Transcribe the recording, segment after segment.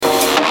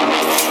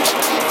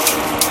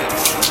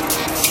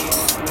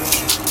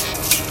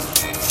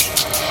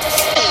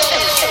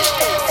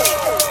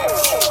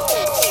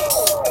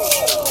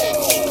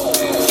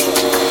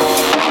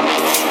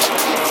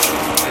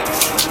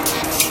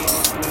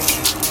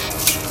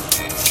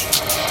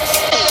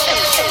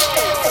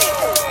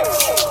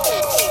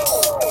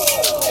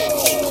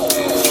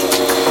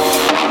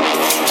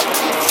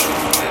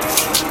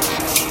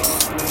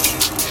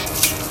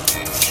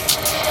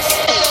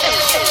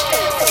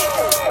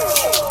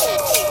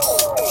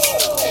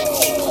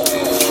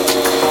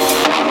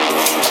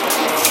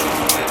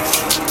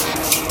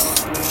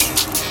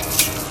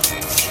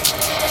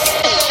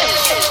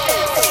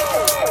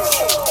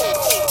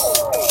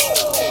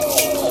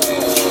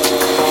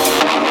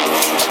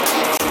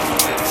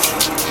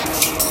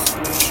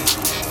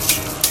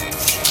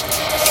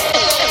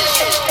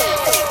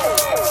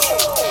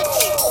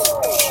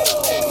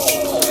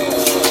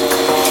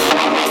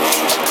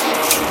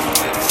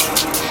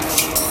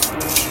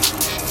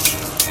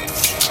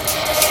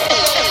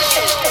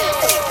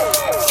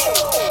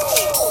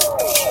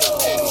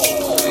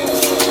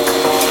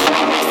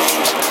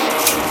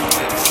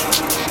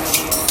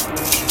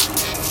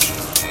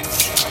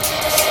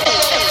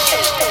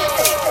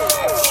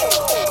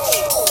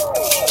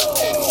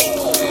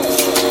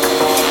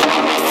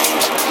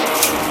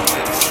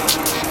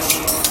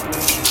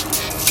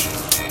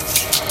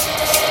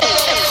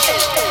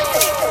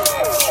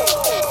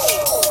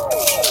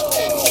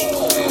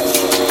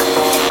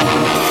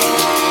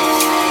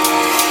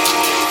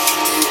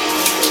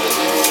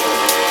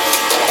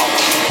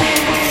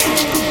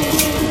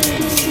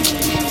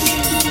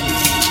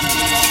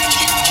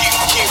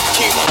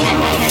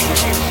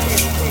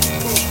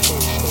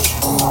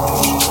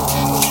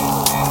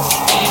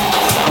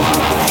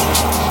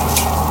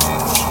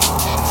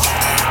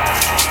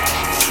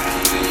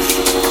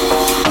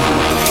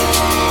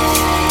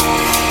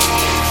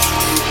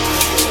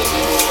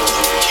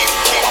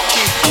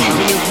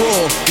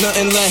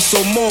less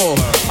or more.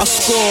 I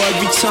score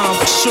every time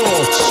for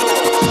sure.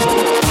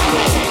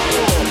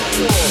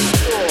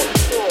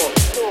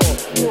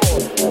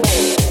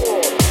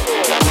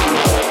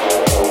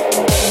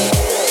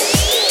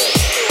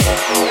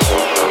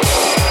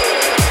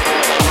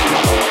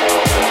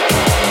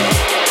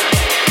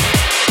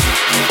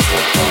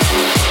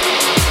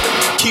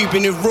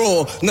 Keeping it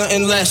raw,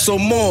 nothing less or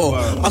more.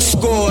 I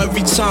score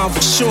every time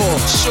for sure.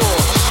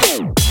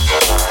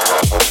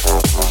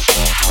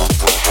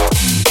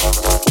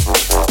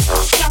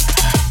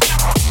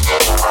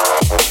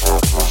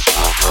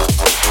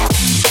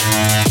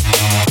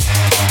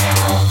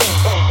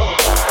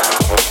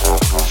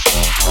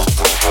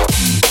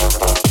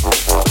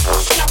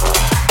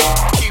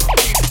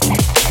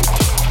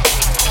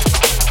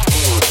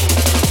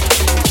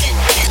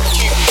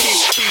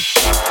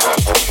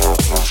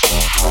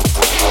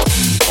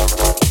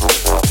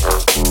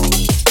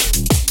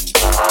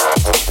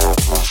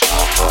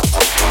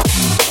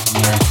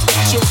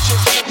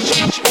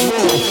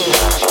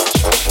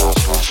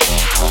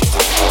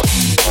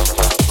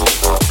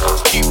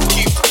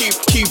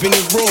 Keeping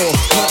it raw,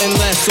 nothing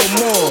less or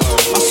more.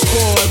 I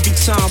score every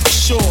time for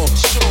sure.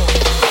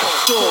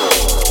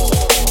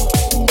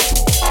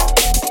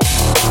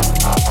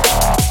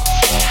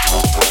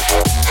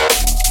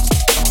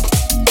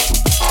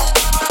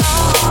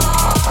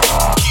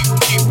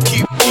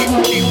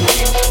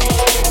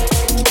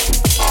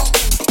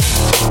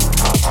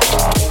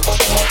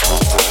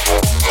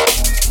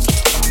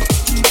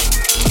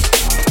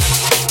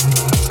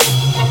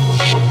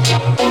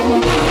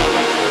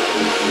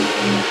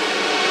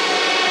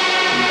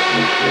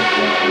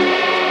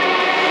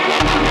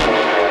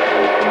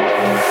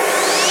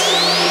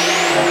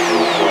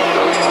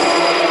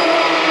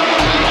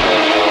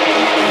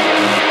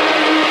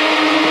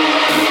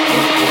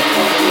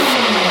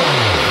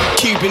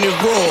 Keeping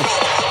it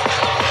raw.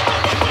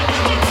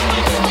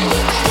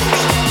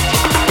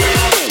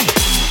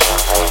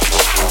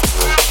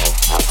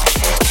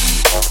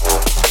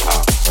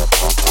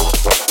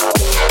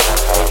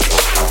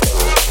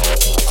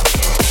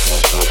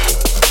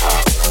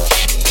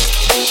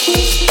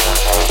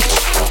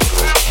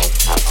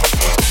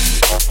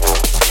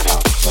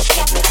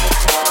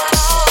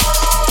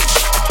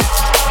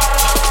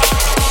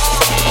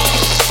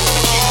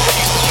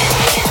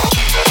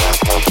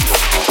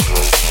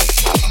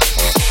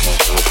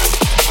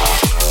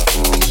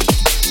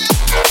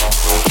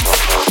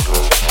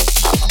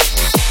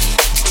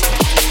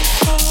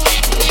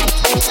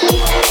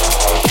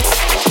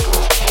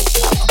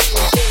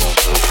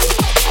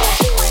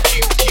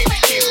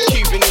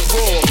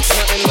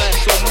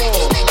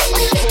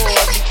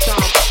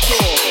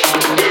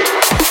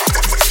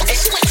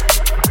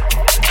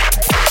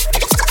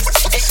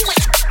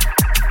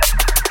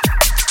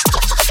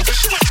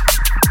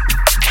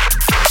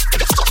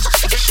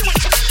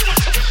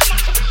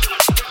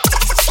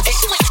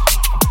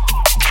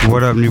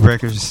 What up, New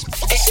Breakers?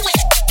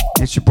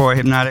 It's your boy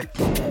Hypnotic.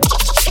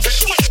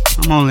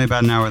 I'm only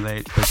about an hour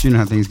late, but you know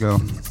how things go.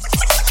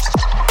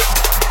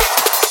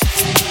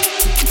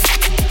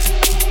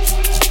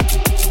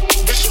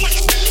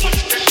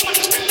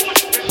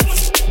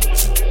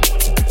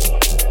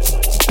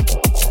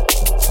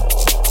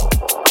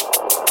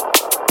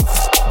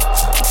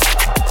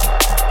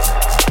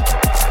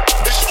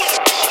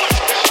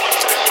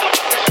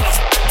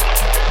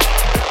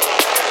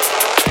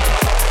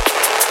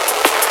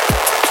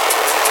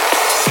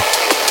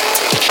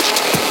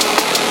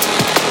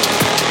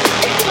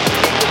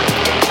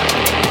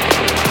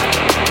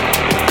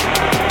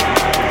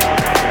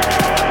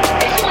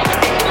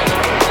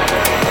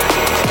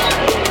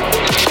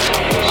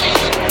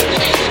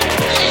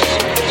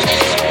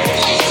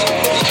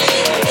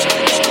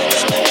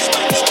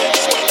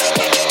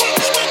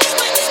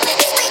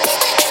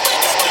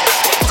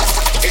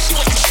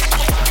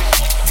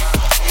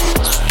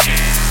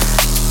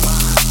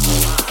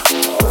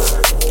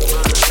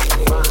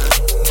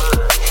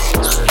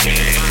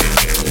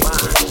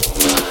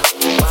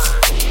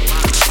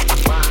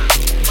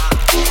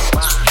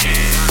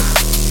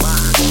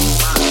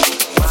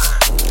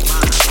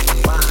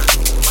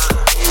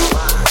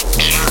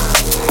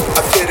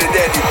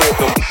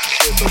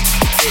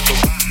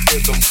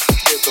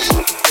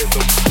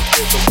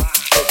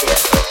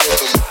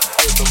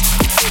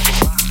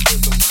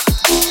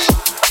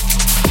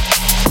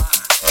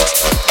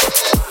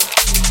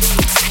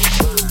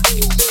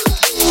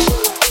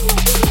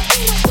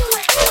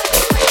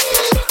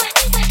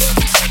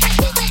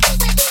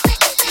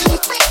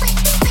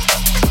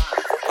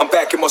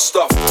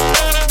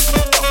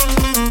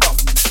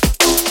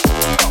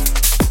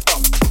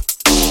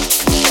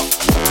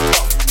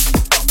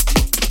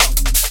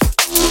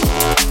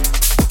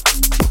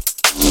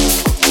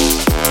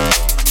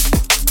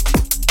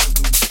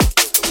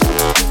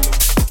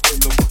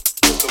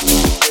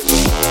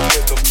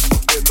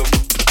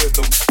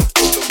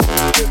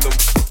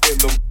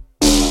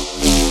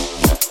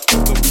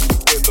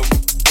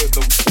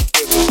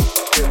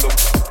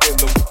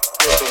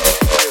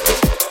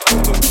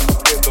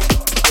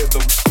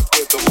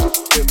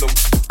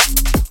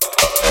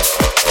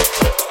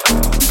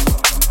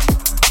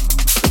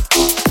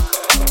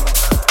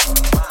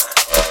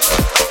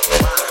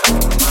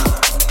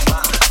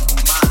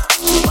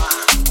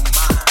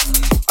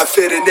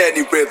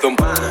 any rhythm.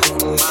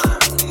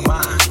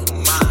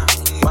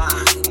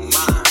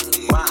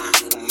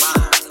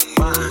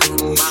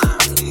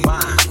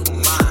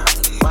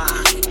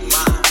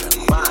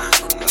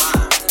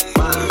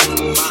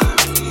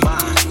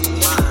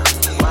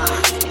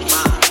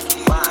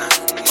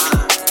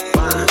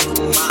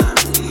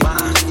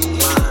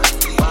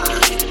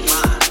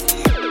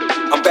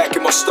 I'm back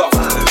in my stuff.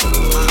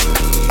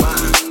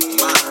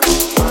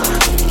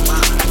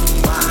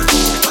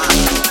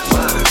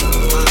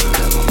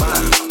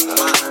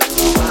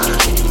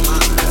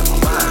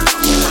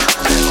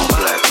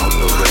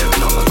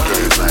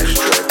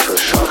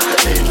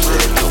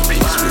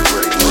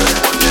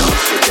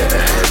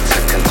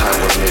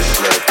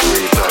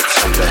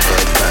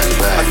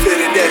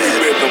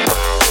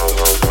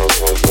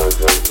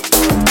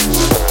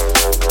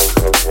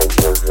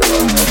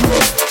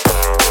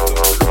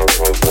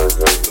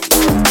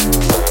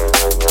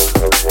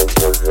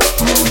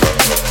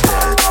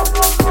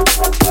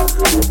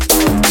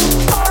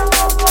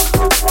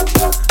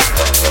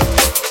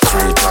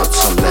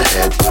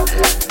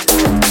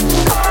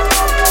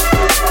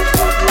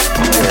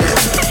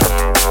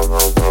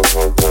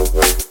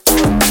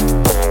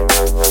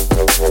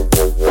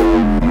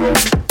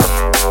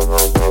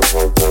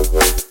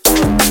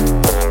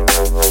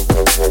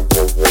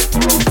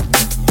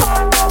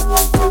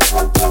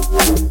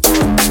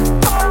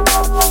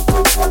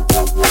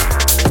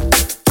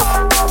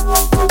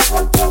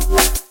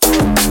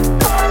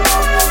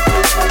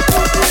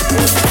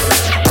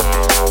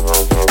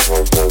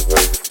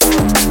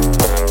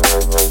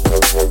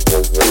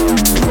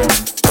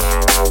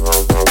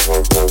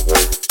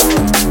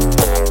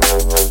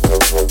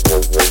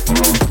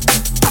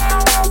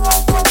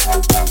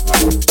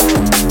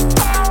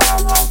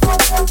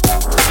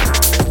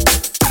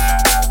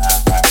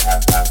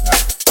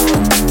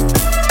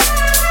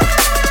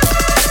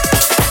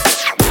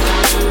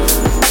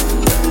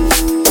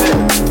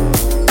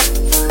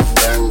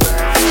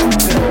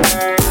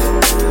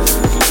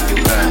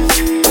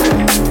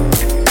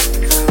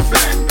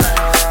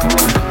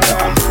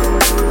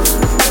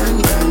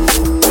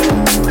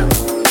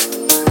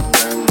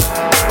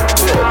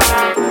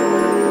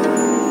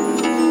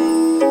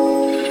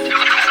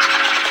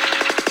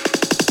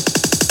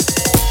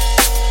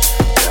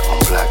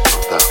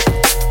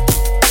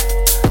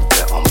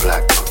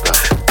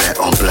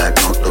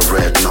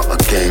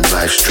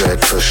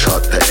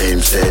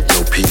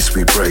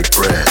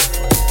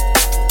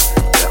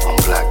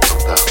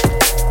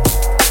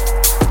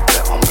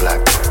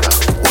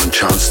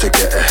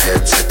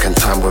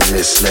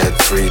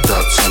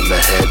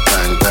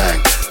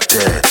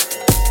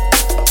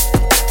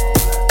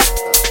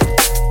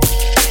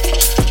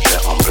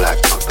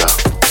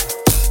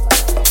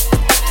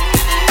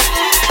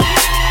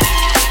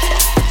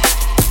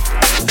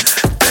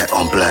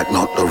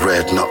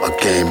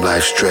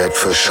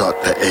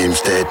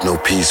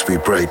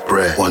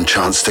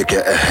 Chance to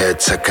get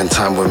ahead, second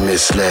time we're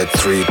misled.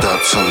 3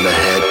 dots on the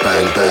head,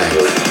 bang bang,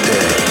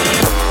 dead.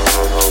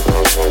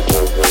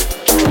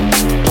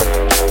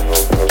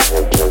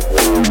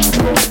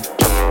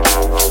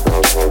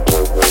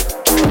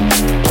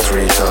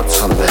 3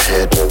 dots on the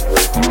head,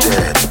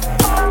 dead.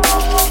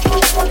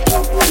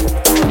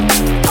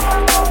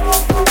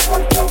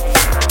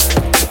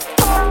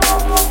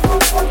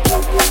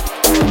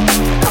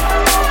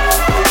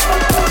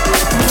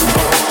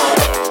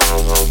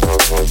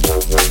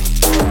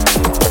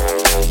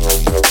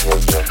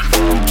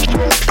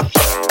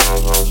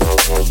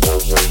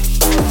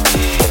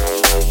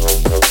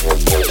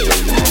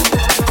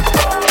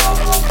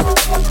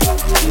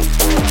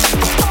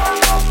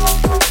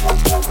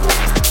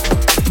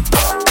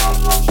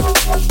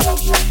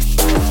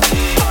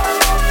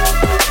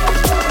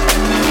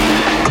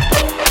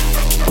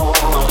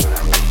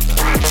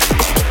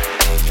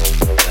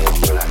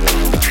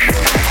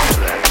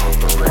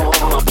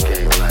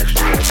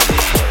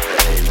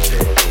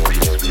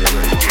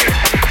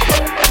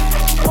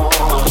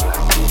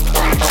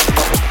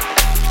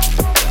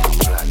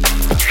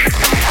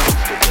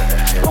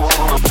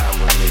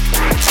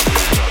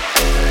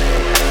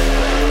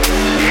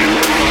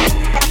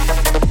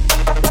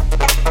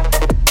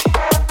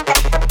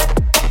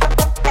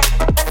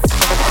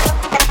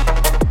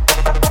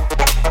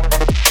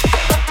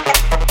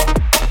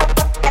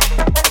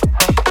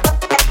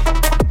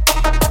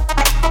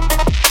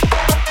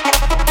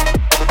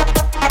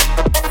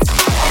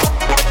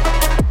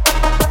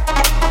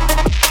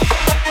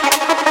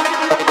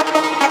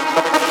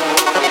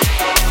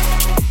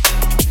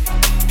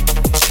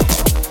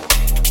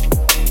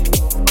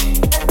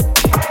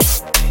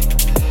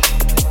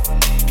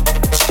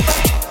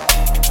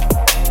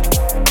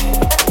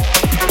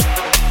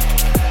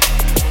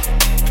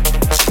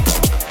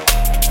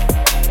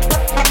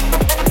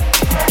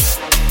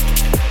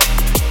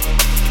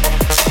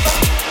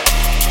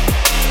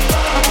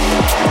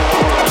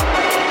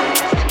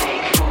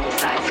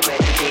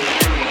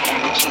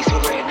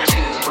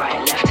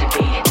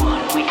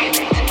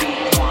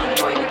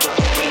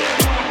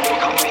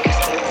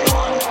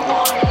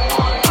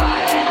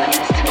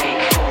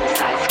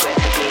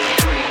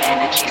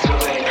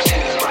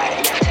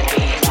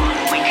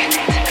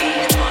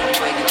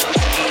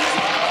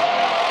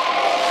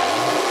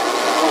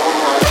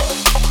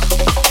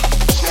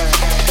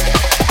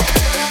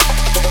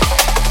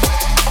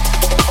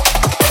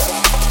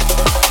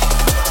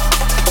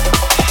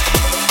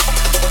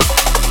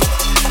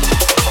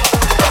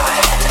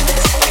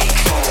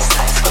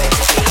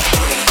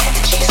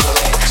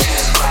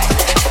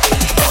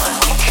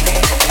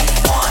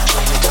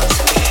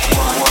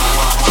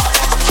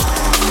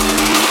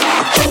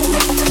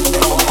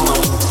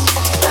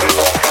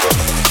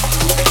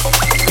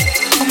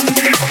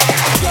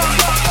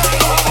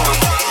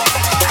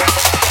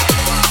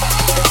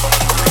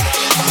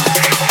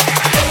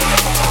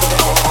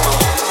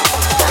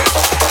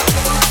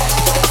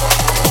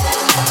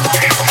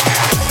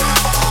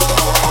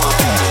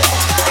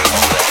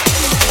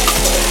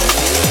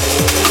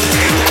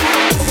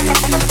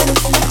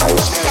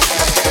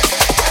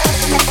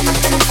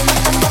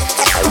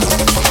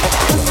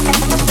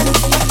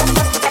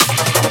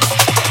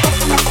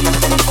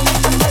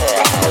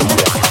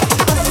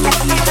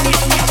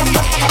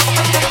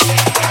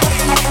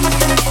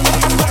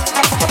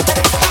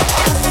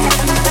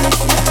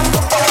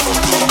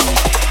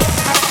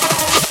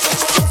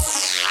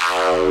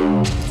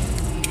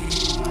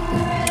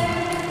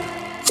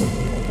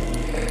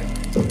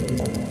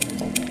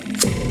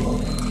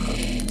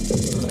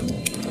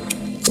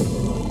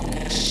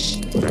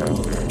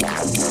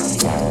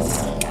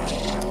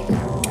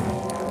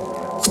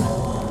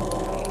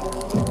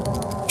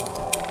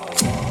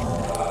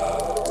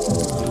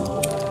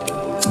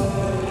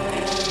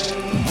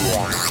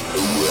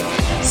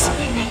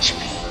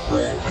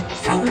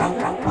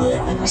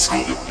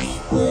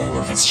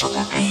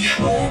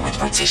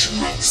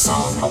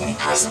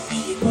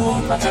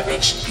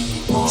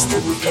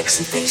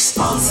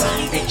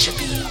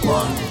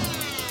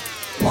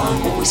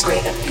 Always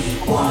greater, be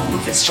one,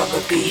 moving stronger,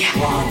 be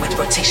one, with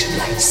rotation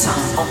like the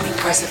sun,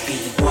 omnipresent, be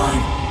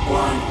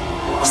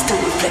one, still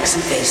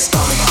reflexing face,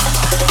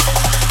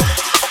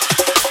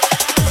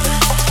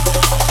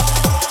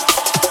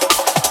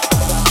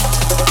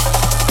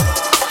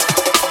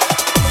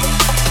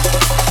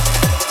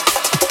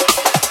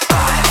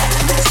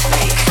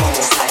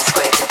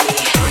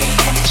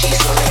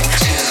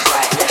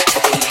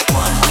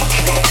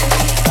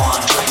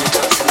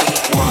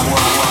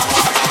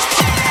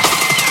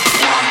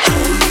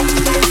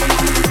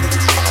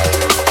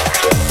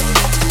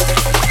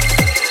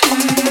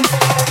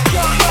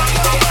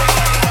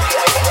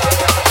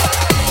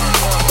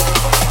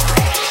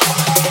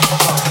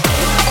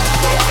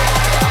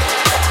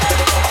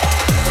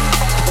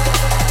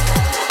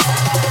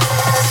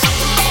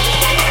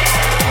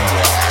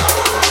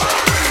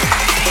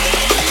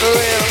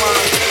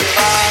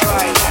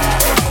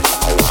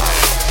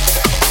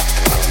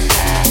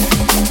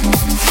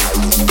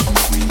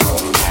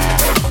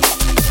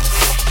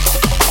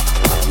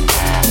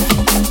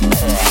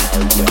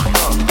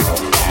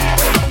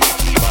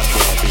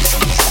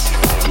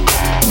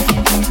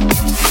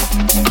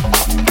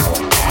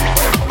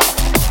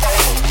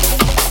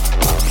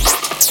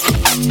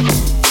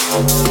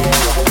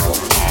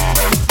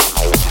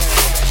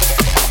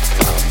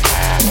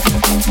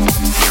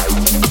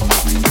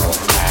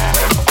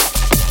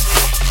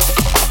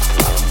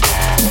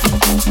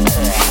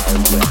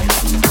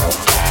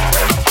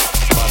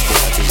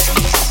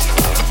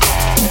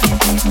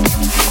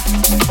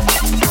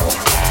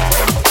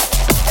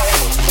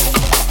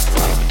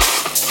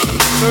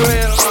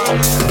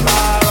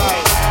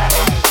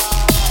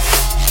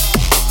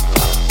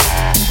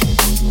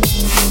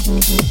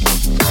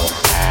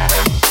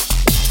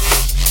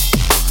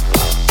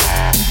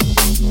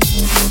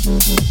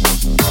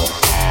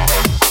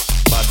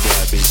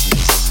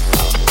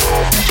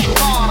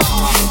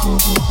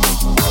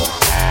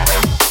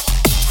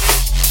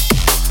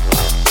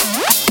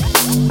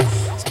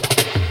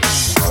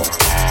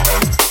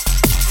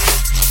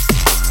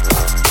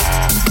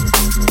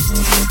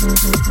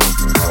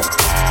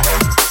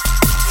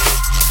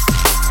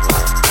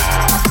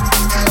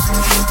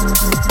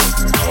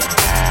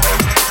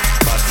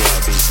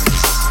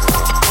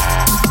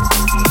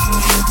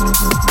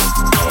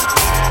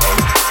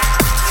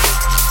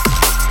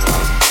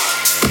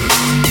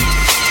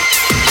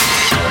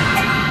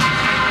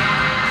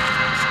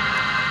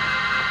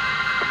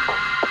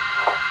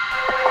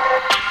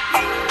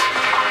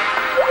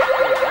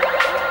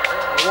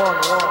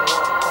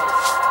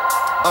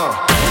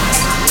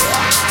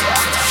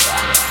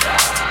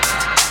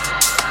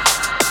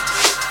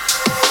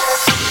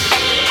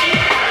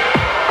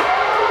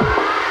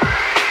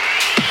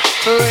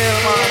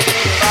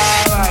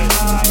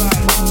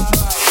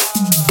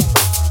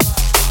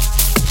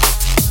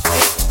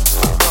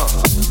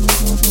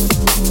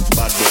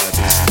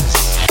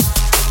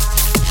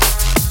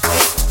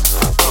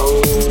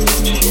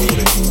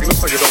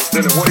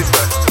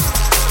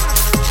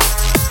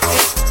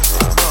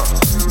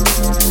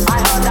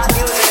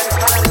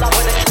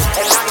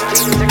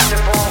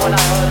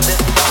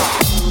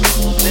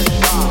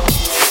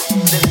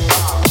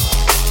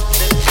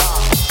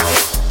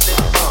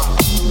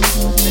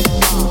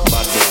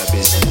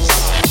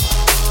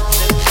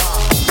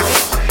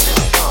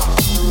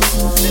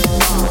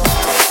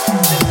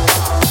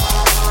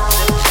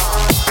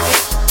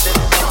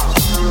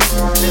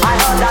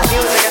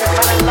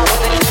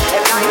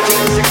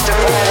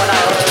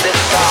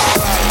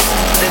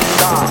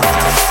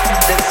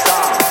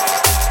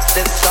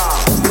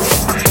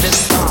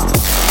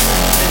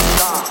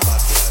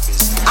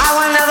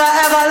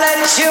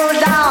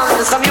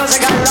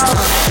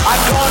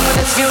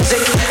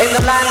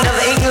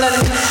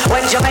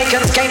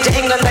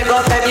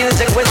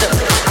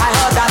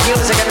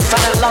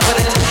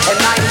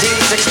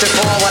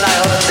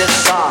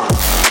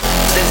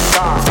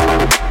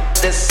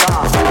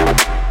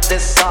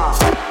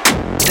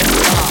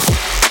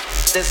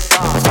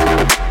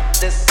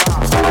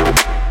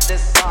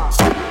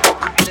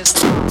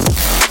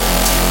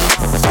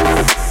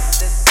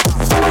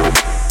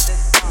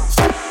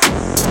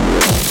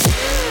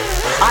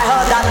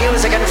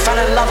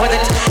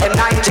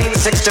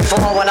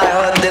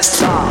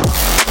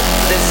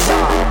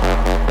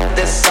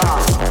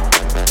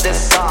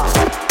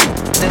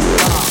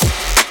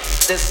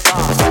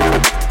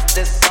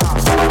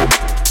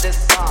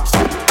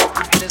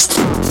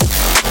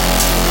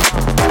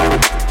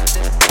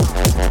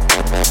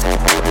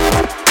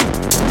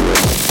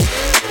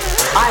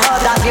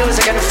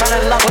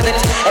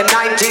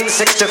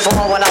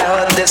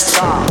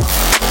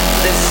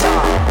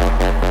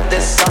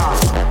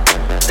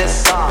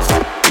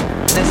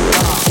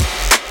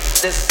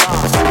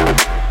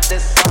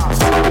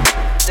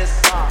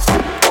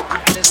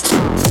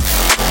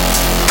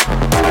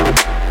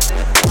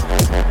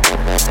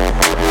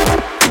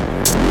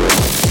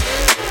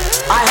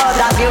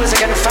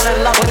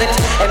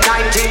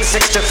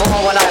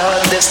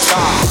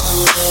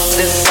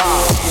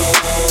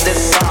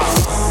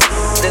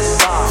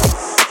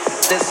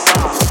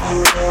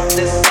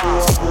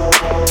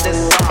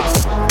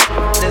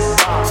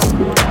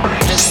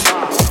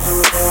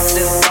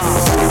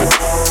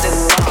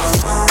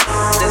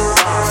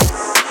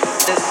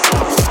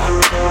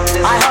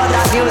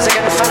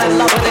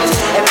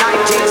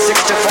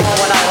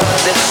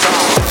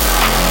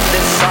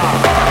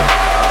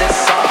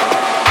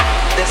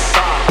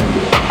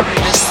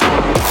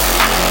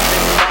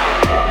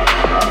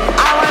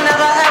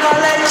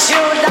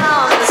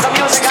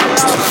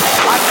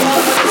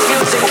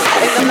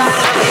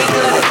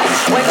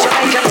 When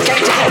Jamaicans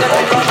came to England,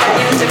 they brought their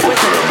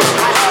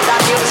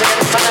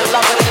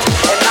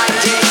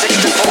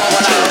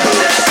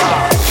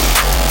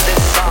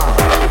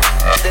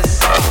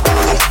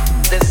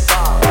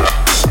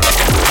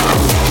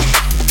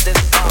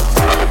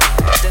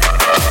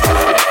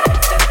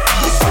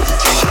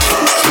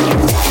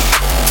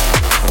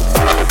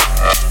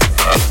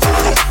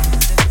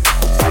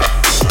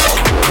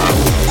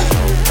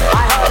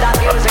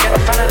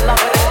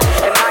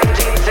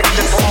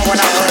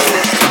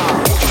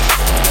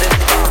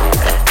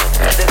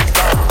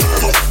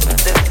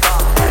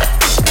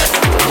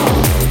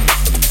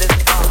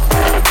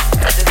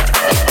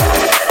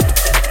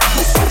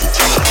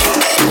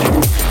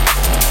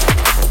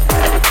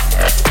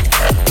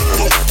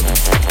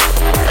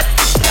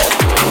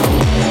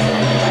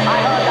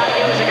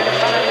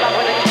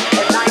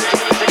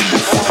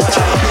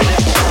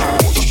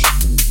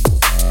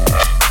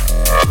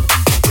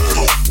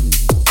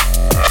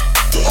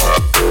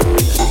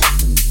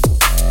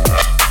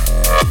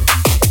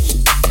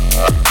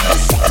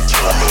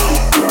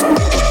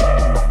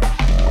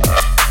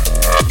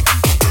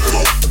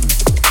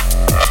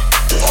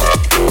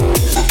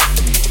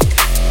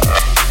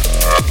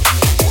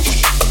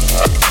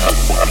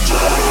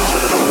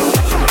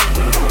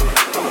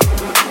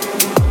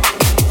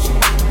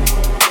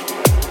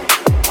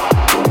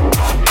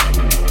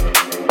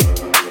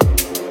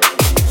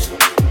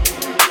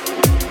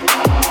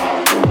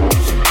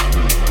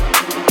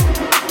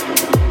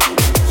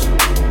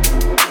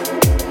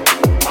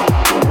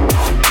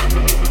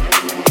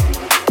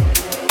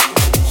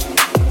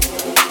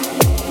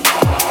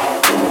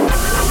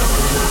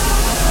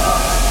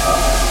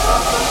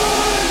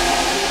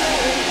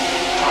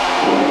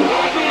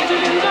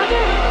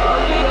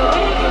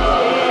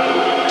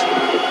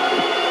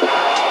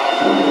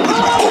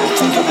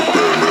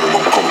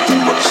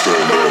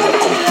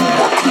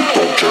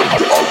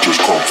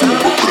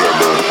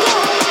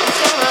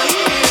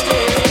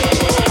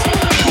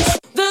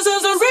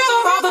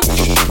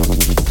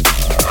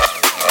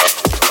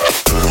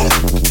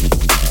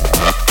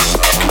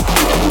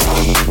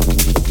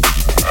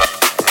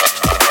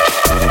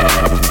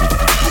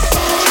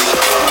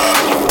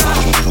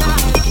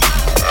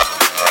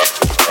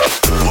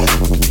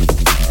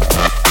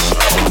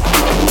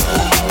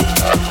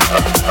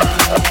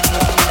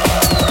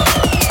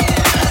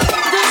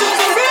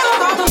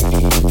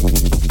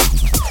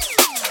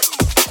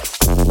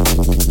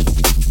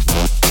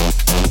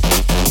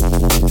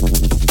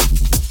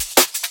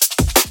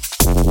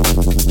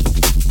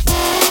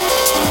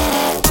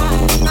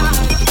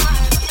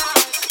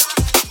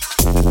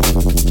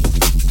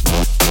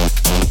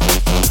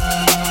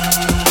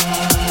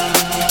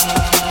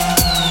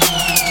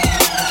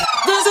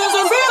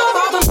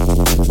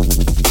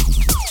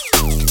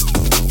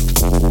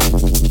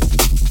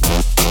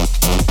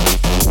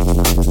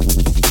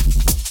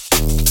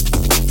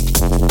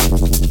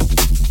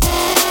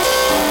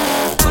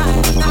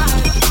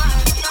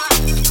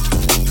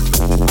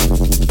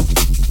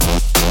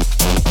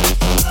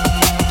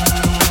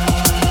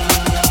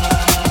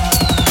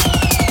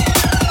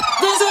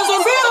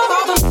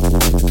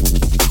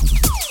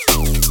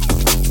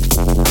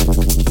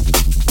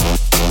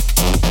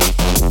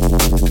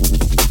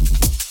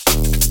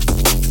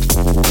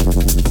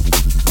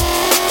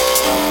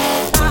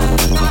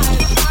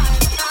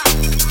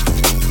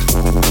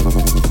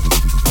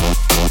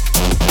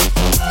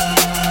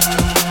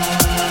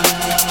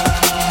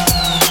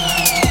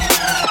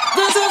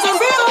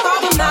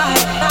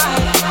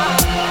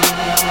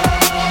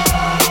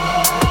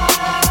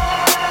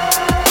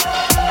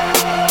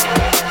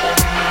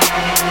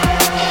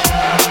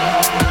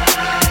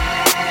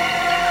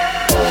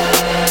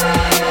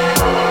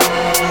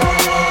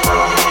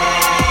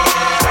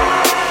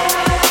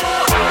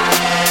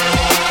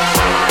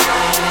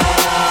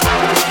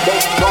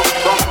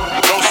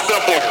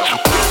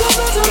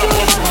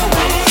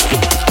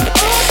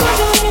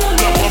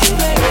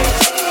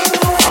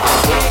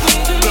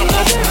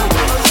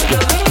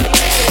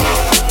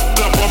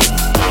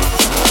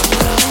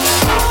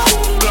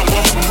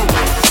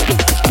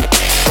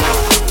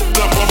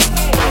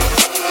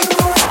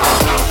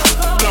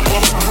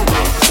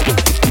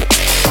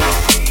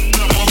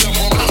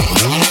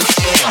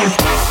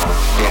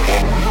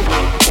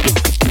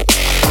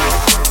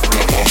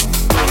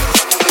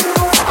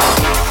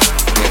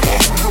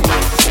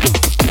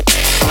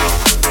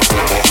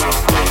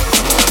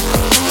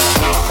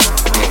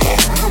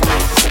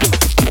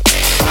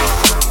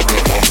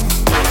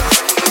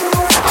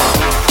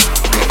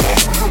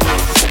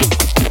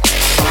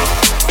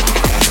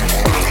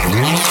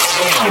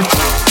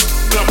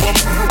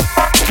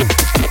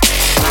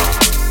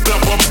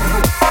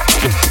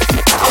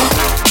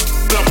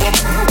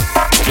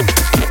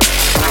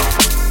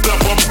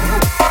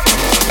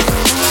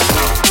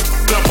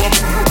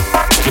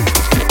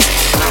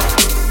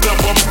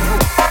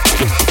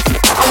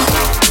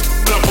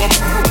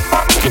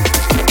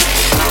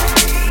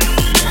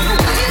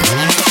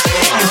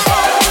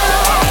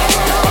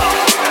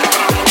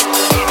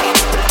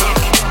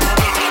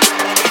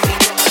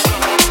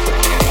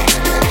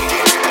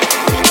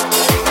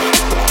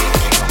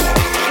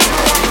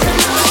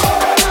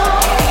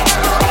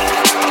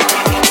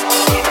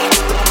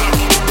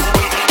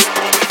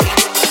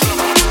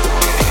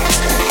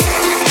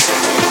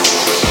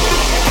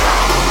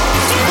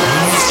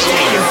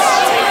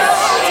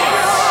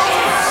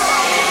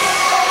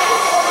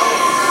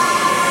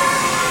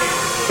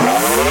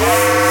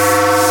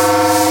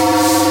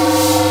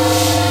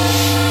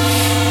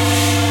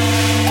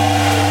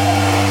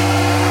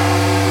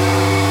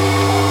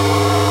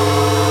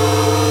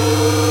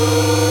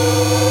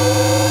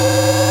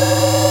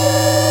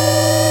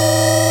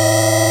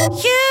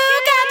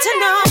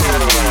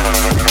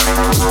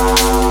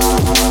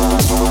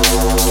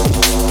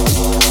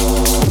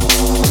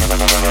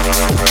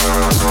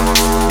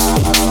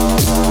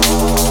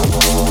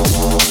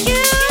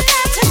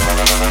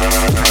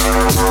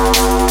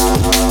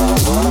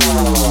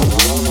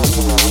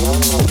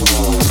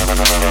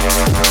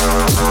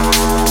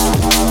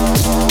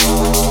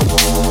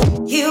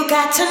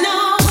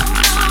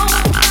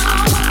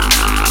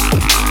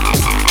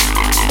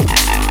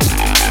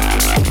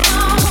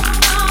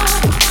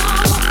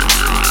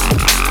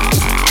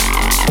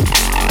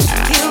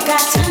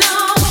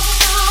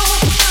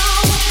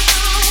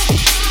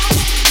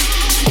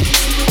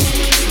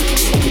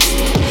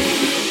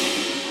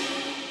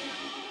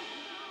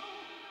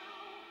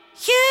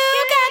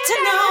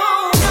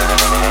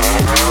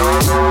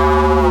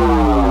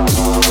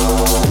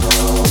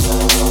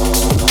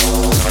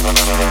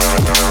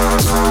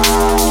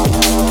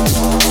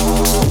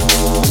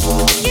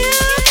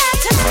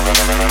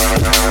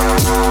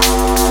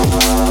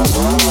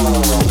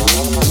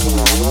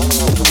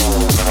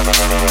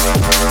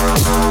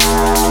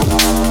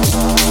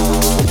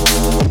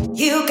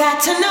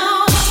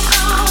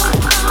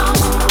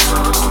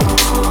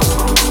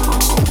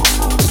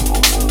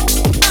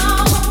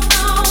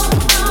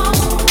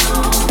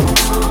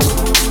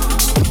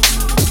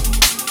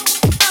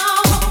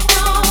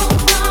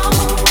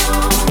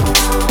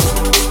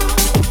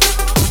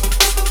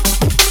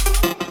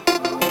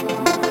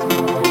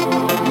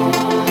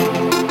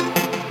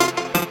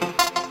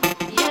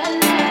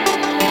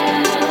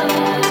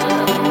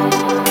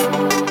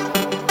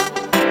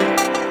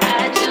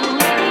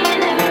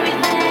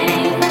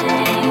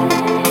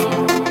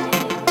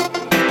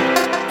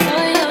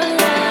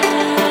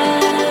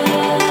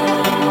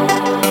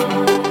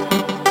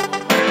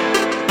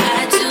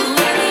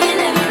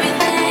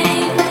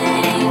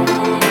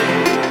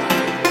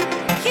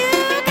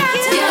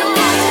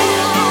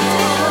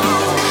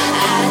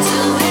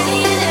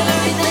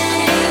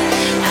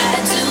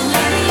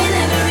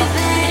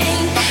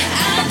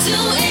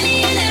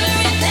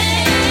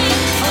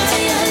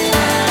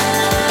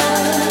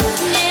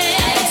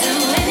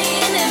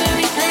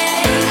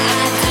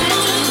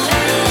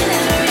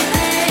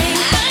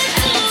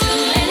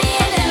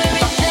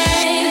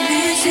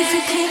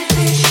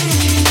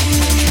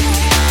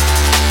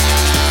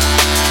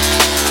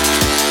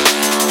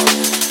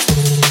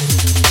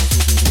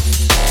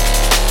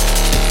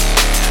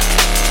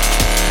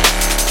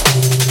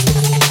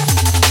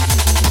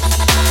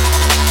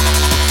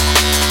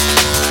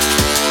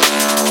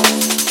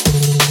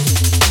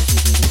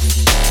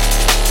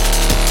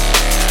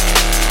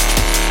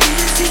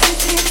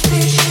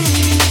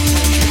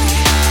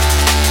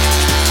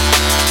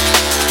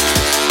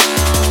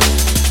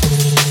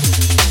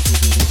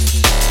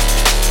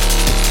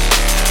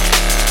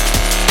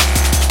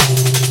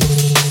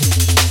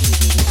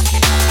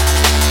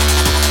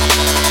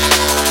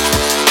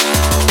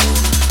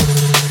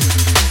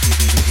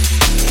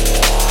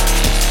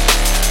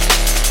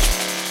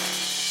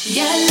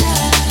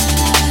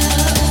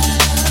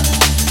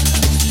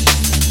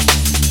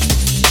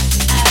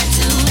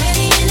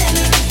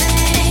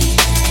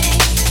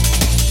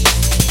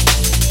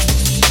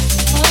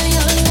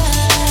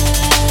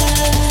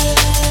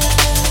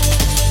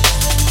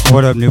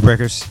What up, New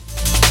Breakers?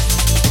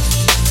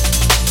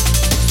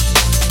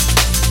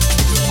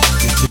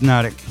 It's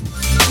Hypnotic.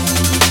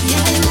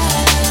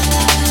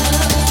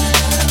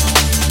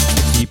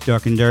 Deep,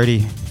 dark, and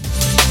dirty.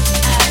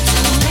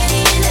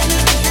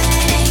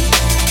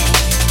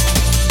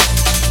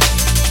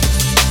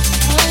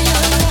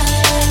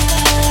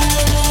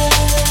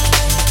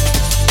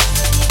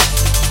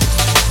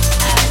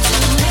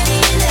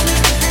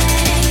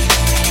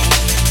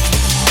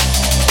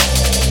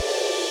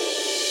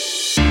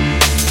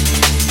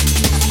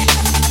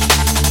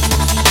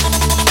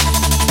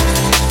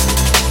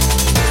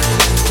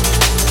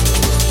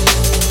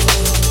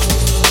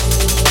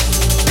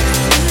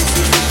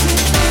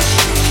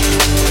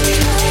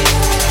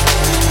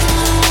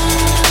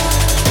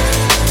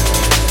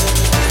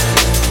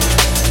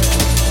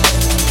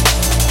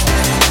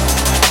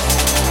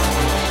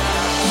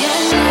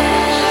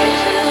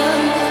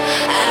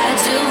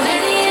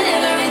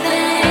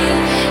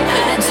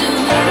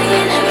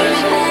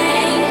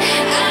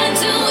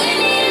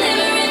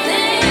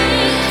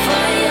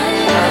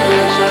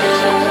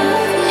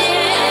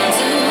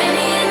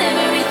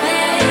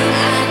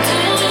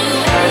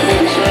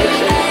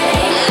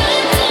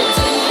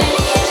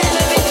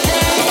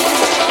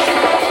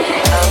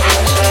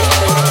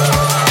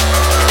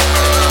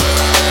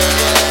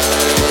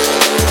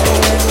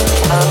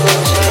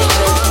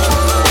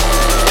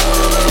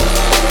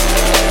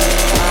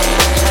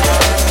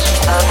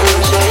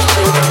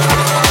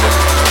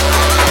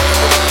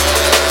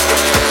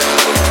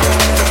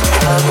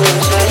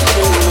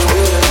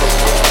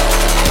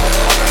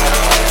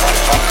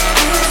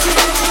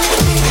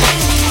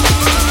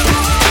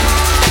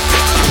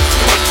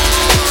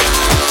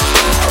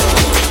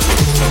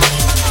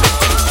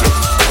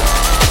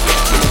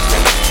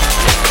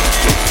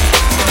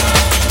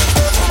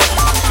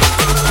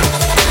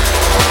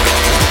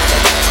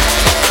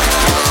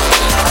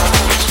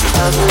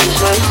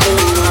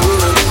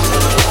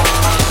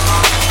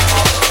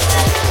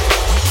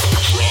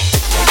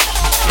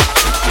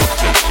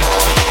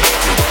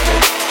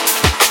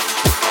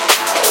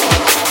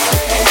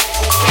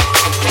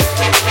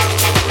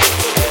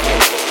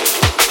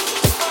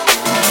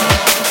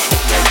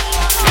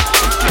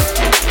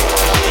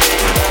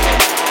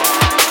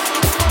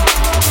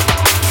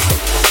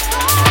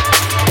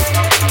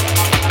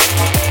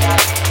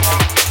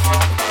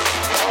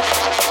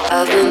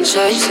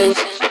 chasing.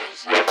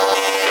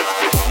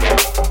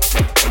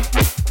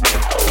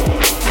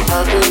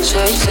 I've been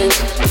chasing.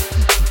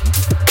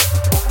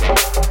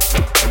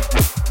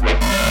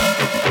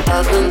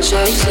 I've been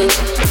chasing.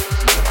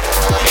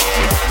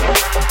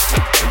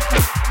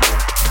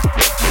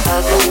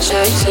 I've been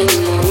chasing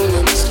the moon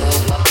and stars.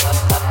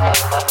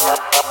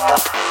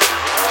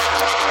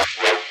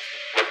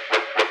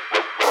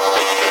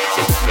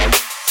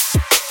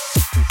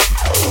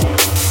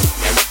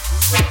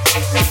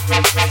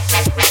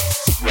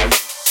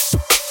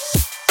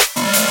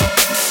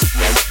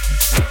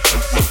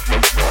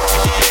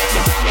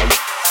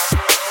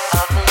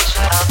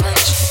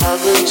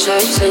 I've been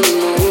chasing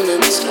the moon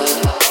and stars.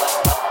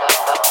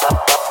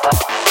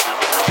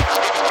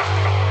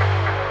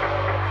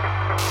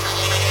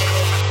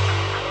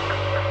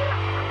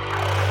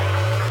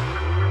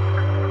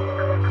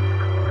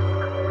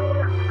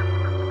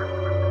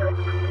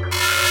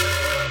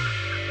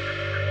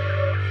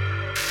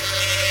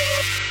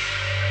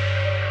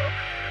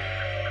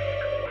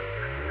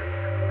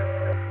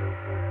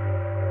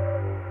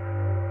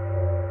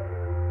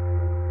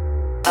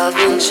 I've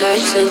been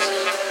chasing.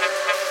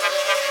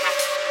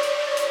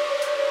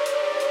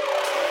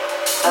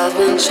 I've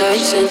been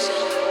chasing.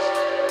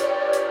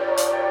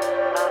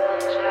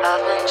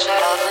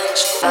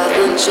 I've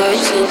been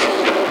chasing.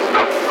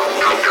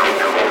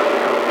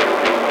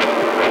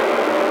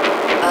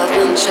 I've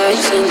been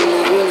chasing the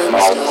moon and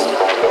stars.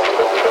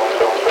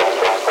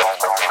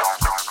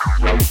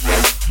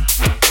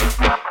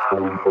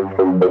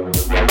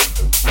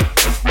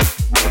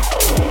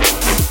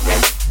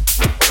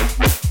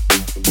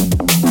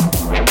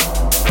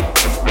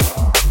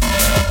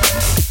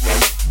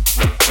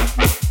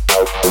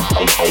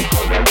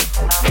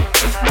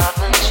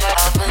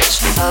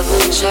 I've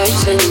been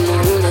chasing the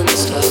moon and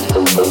stars.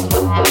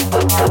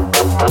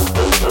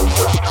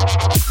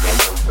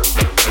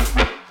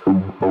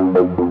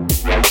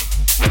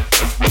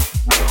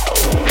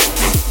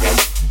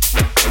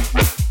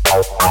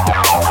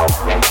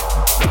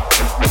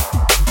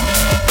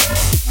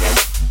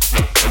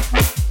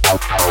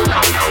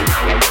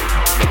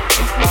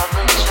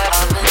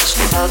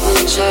 I've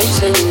been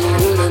chasing the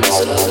moon and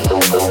stars.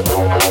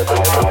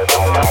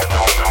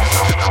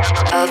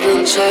 I've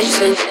been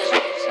chasing.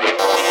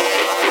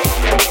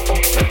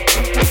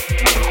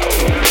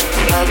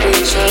 I've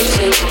been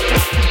chasing.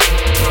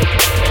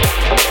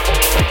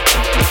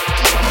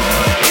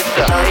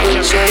 I've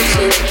been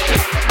chasing.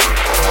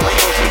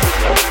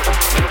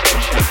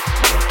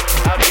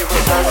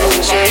 I've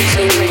been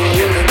chasing the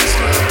moon and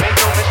stars. Make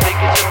no mistake,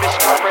 it's a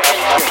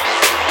miscomprehension.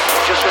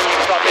 Just when you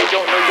thought they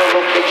don't know your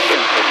location,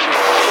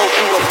 go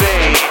to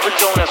obey. but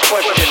don't ask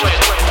questions.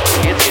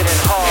 It's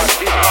getting hard,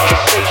 these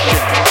conversations.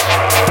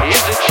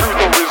 Is it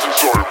truth or is it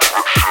science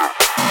fiction?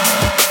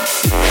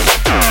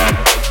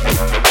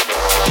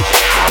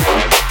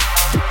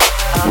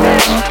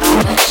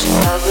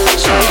 I've been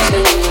chasing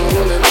the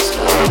moon and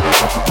stars.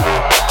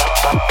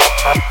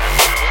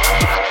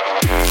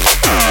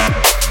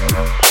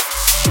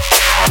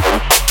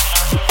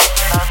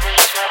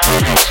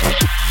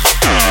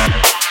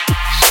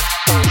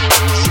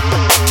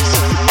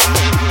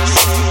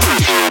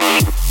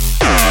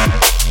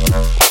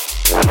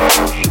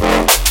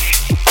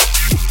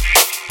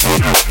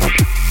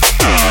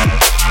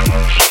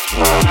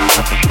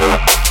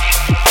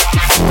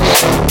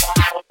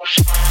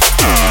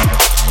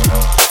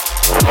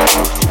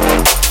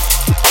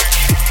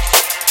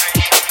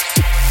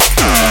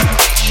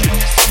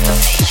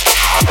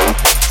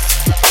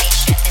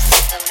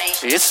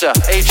 It's a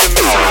age of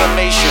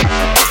misinformation.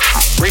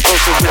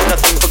 Reposted with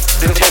nothing but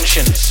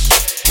intentions.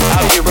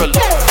 Out here alone,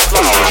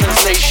 lost in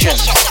translation.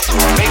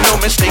 Make no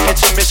mistake,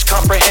 it's a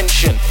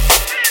miscomprehension.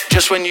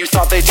 Just when you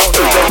thought they don't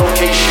know their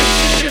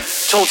location.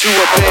 Told to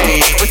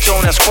obey, but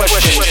don't ask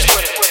questions.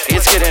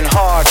 It's getting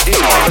hard, these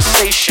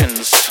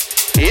conversations.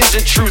 Is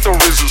it truth or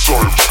is it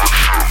science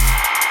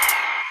fiction?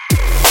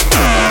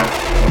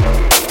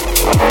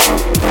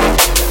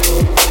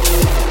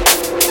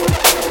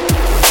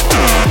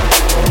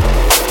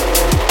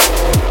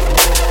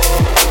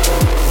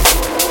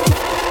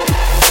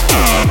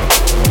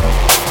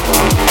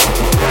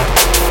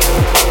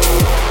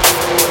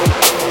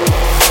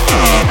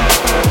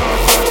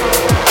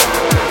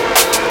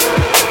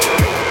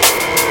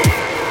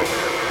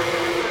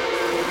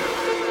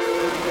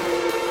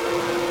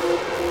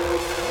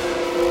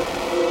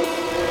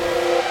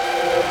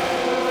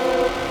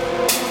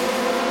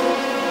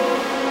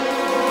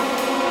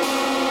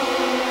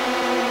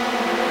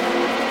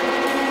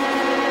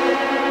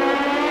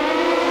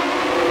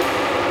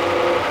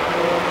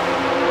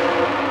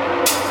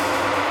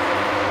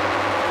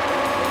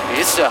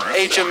 It's the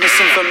age of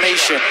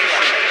misinformation.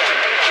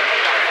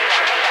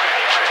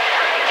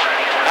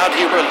 Out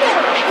here alone,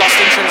 lost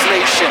in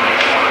translation.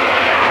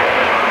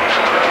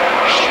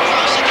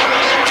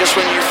 Just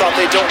when you thought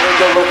they don't know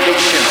your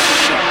location.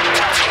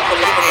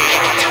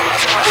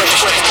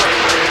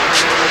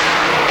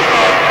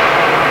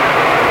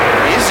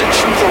 Is it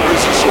truth or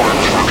is it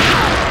science?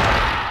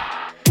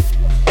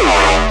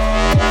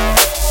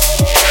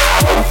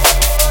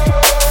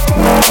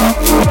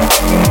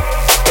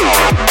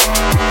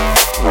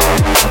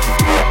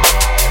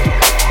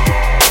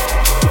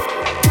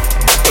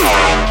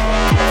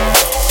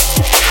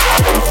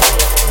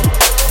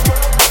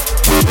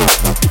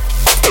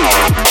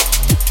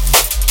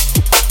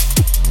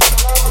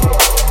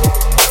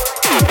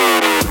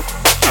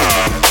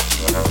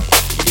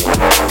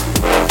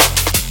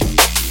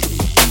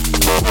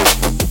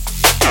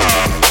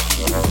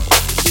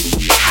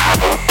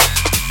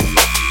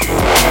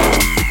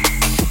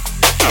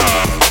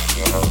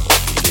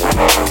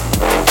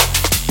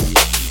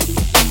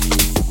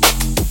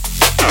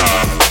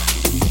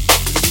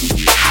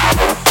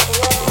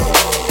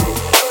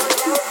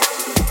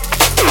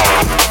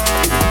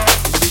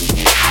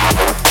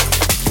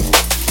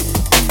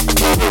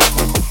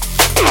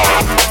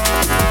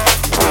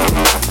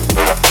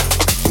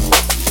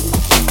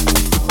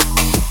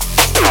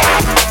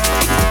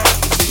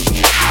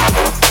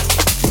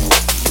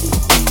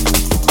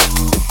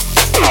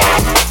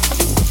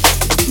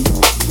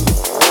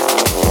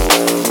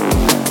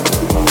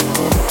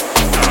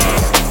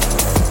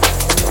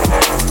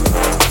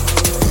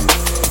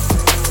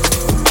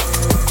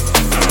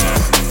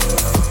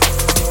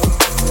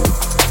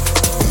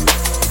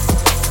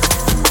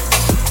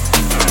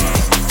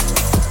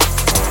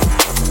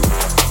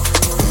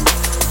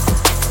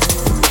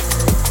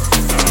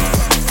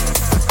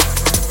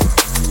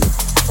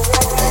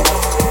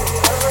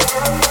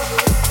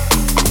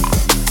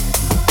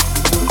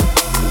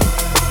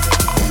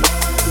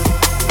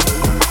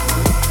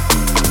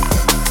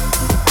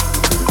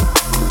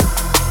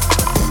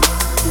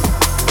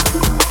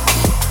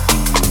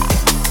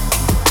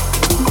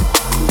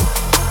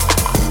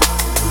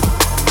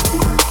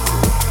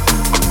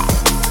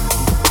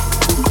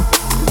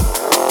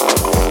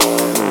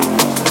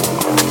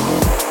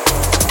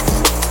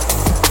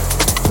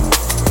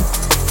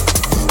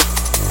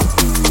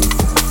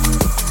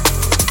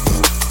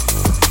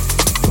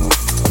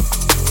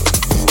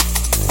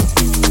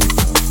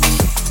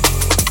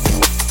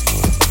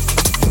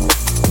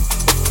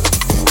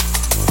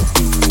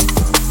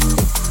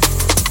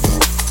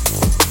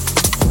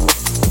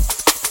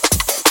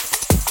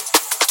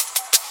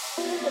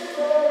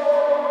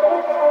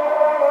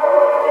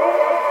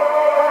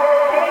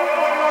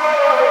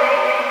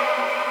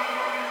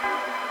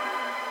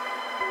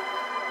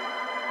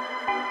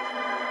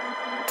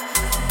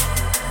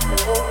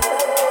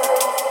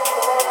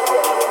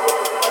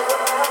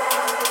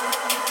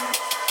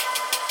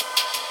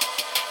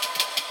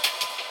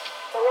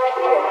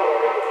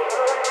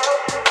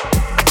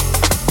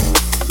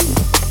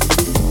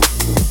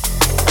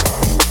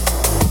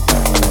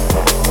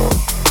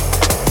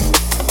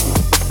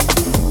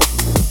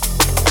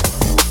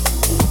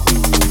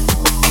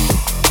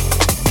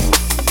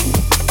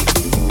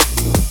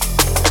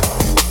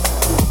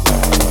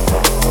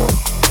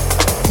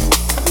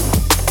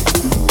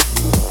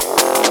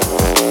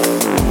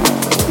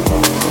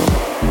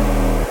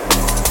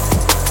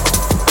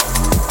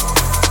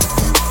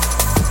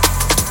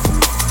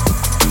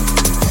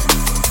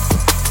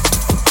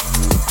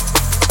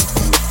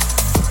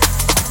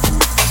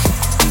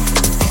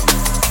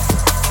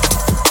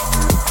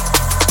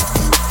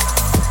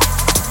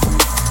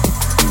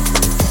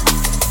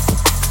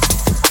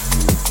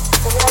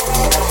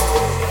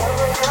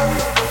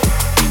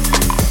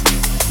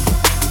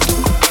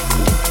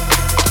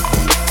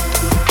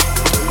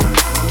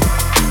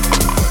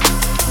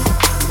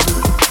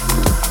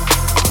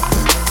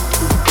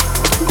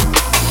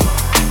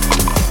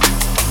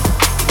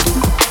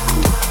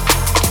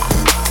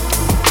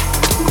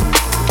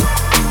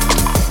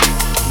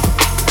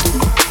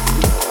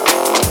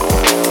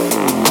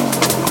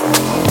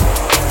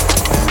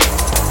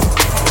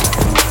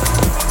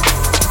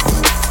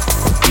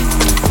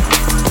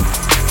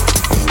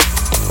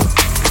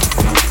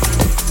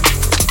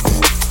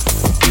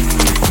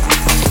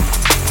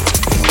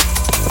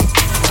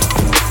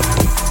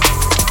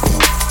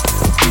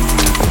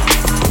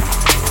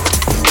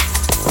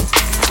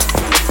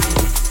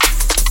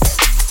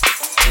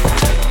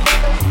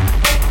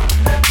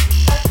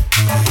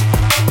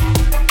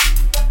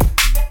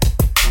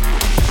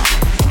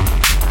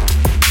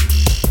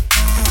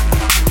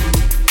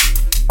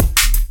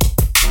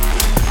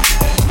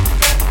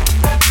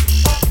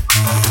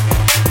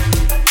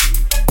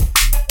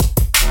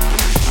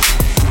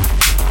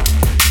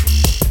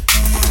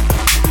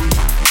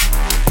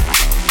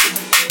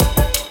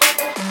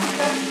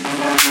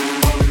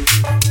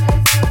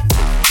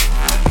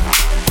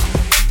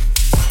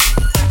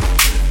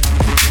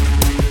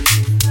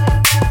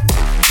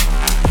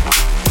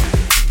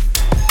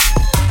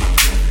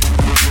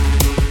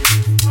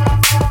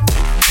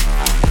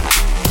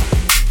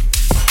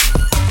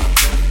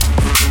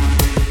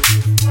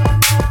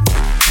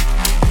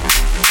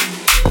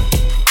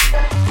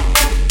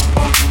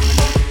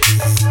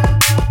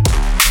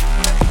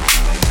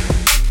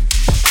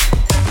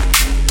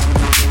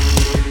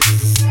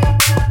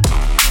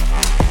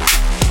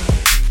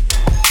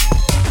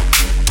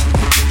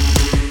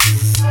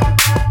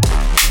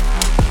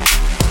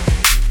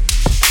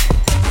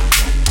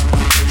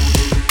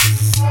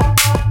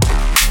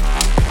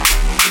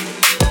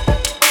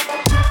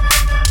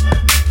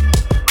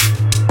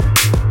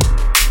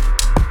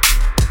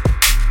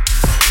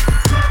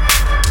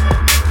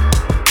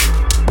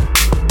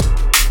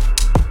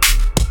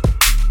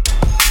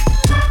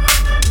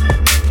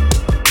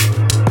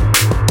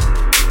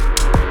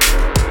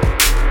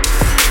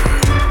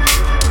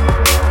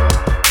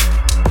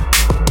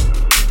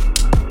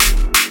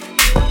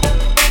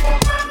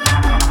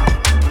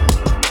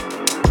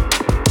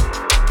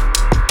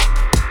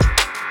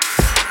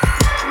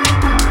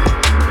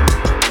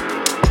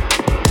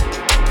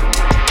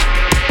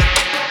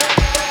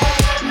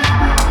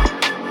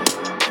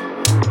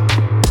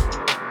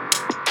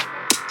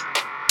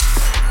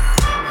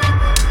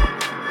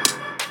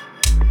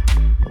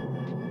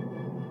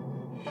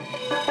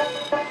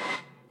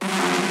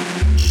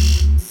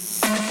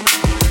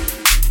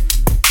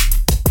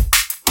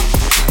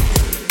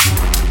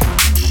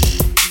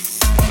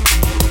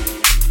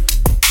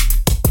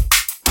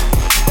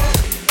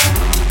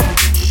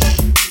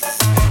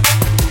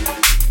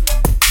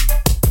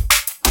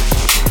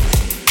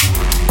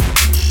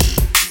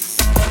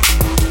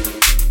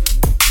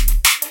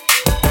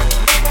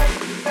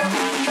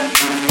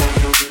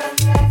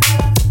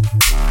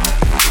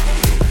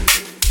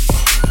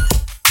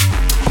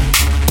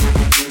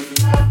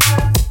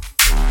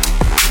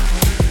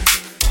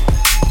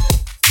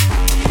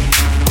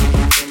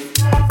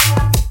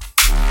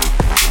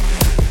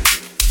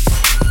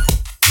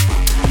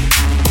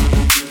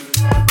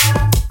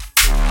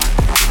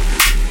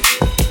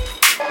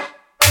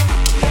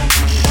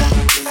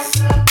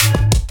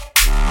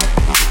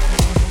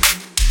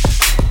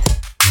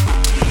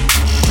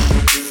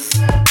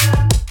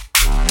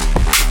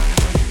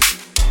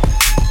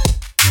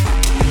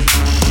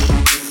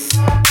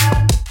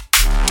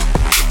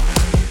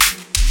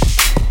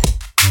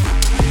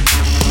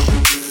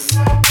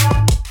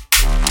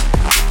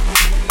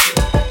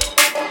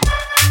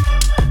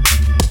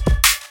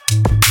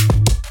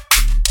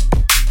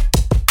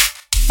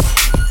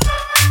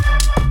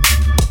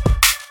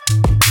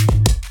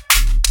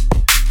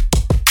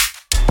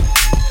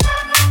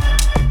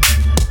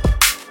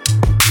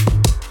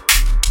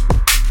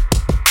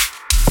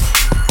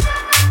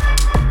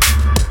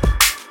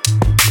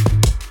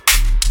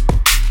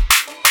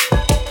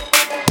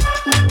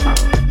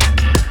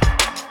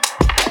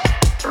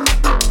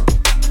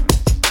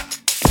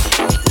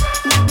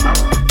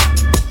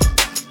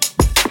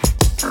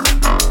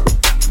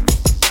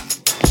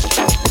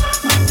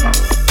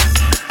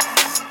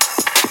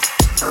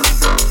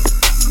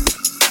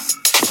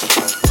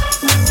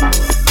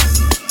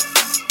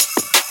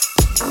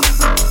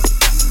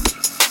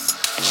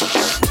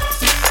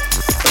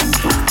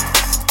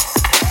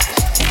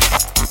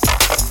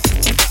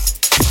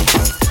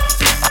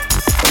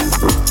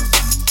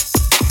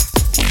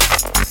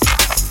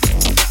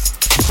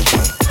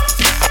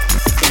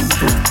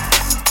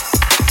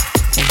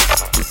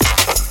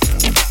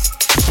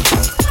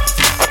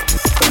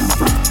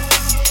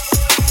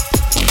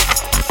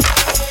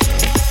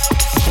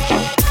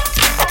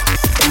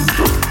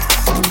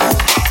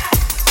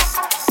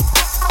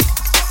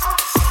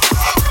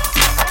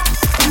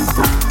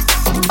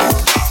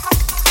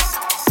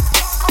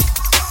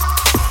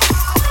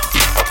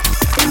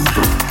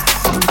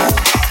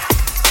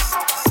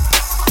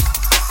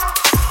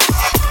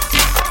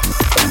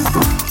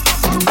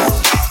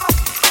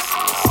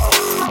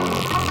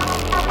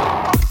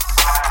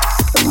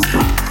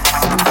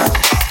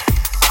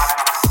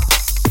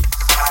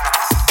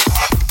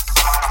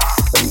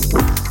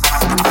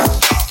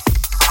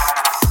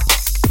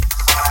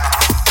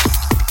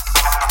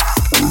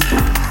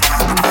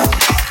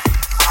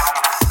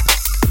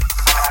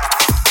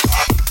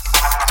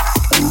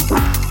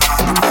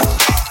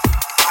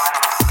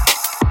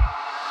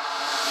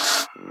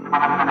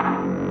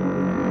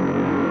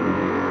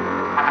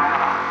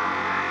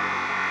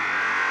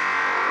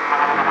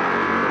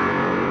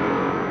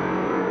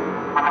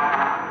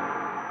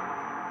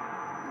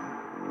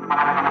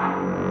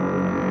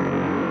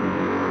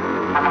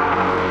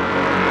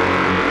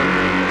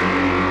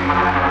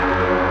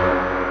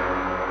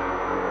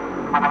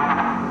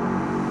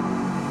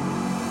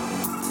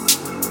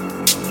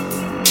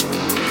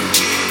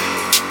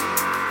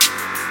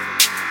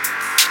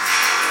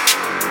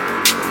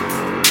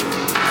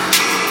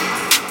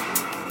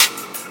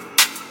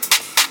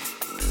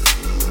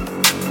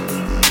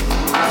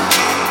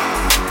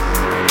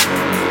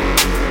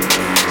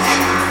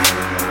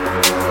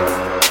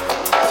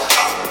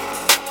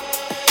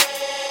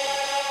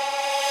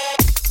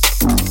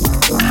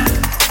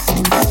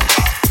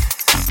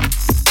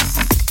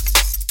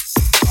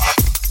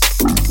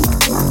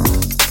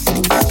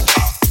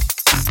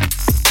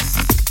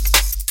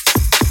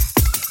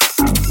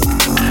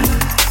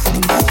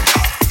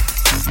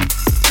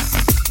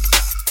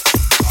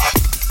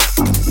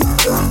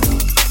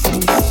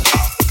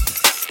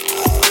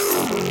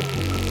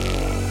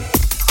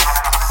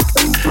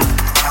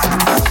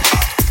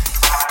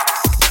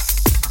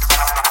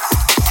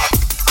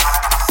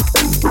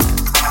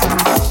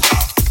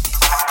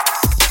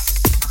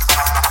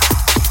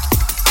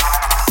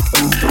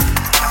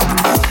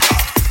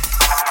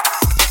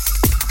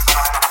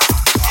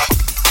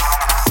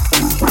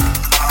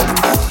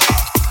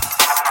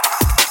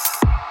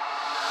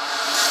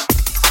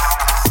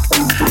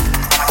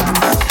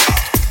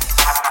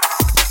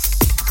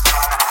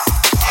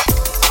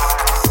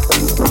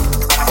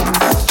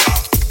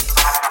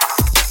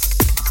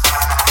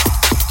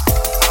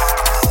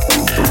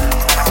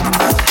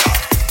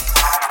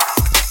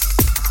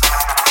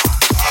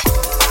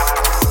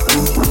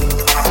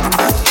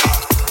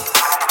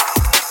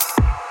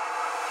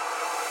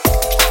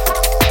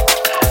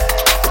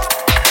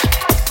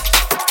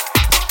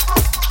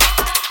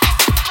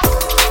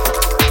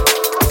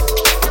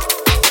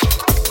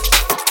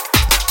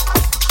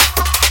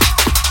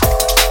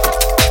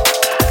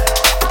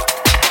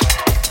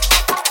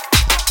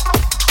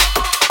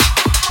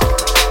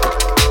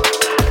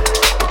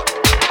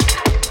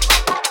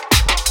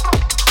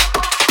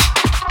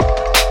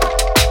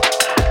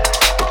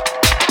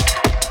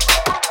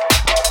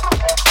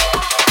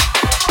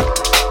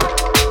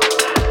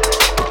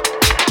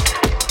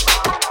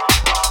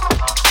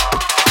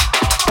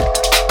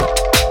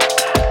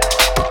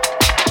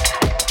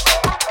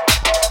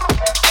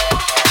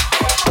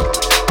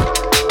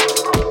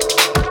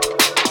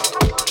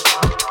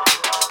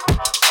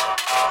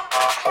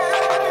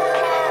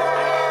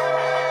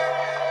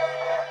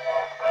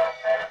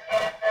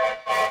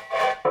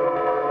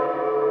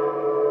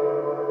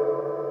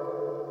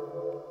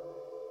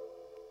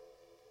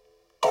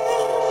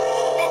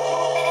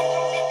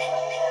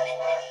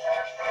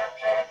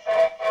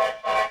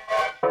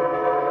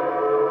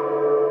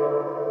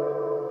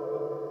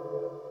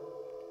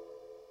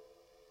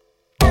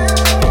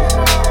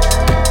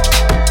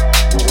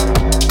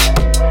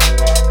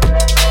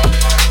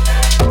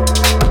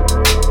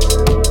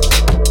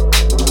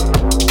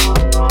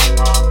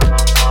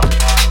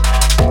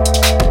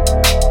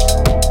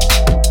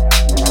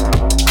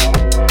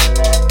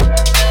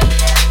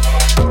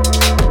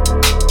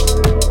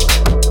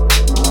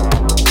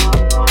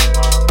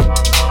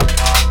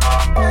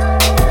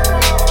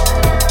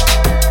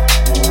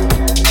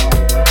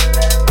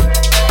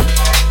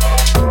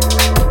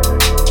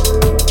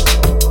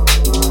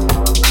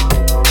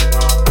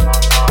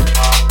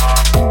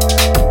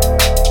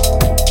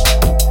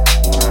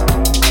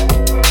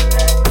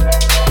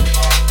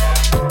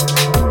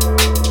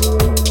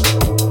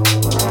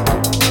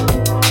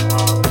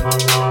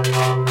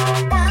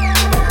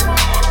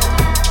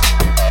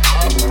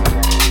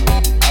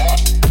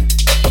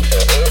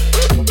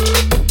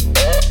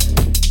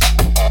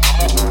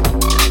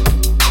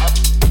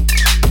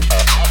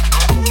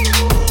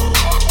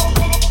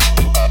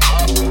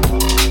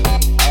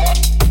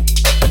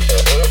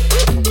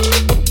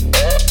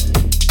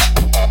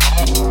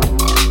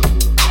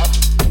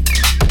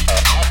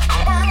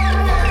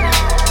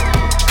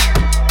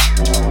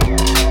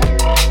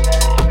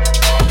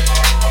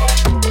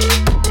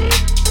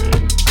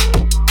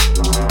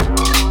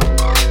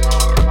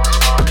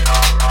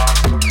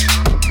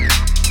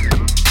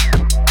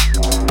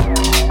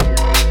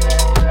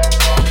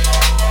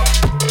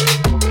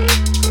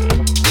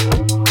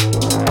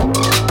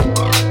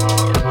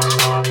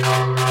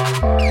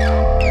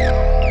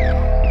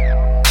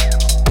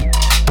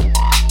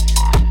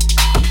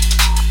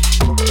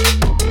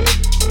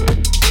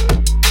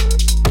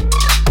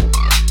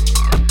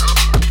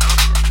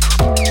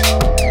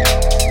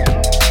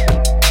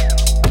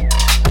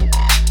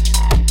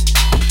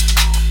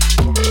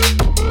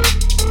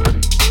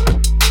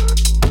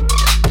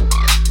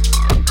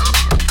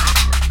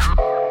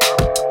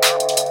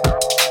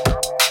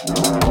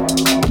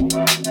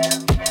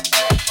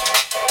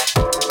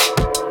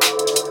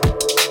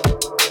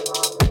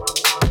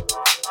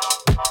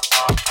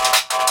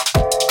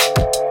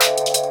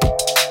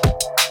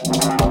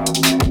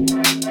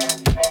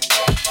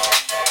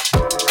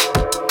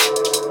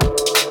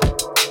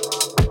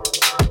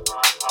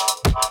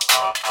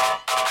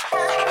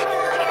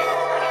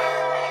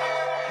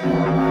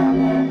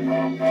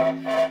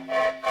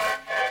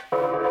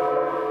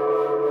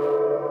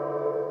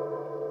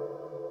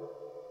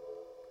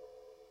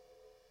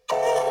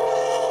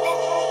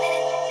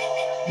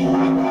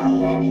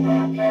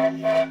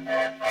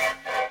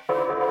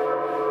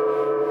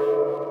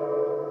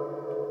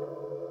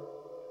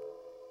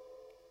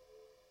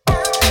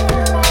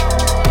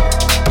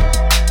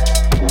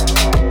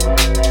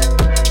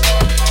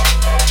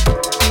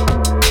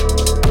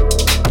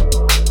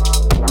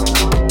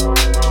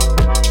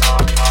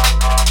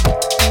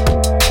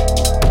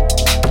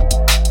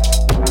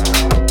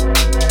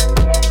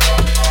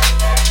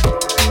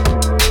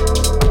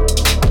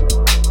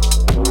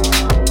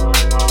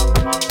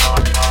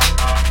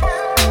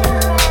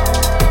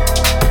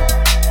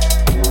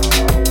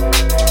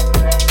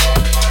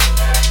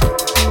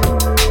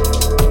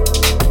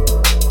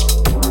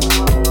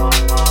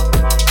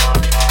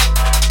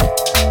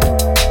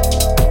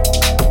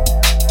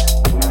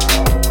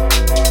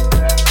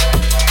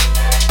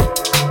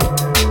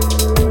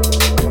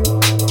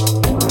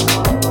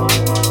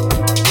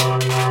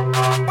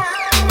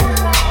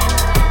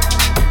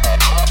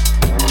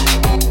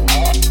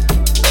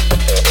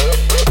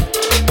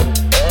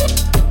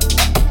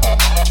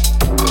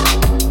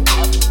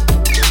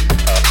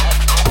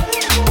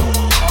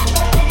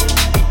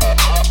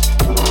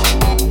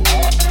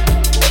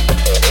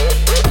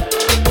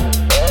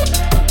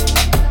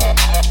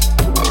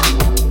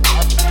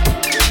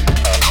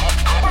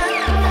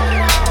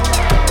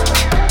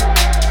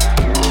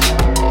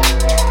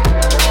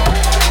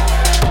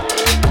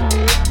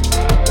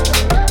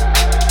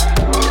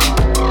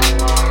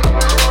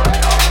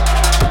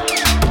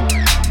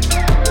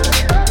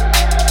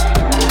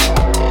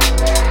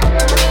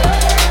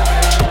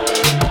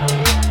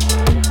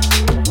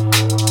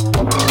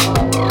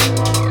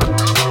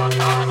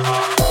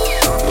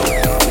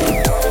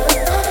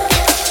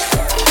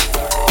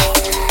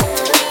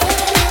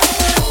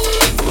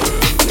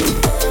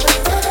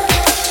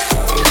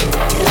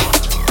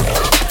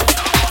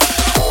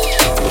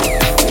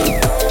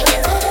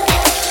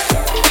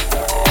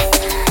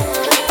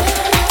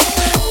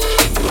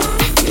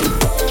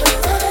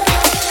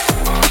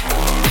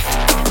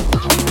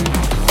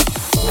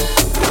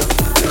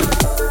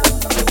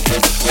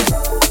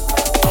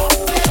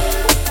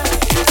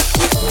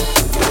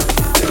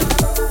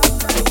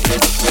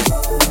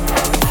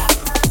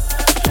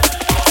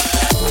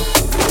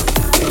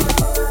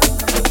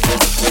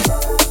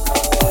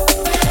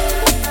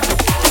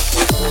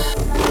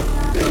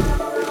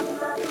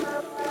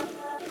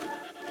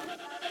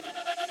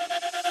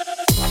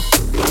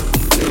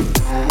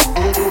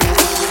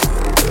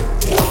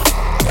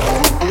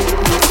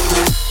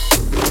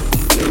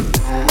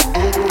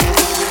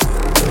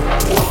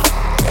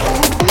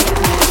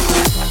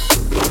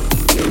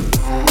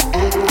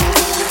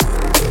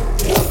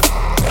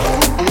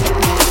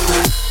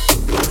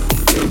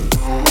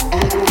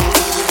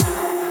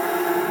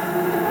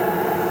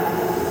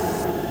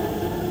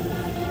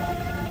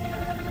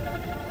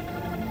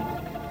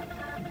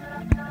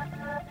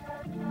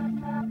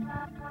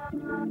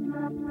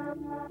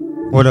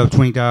 What up,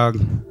 Twink Dog?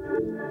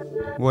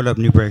 What up,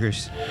 New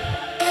Breakers?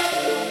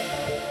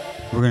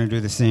 We're gonna do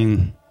this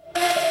thing.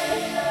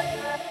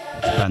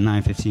 It's about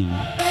 9:15.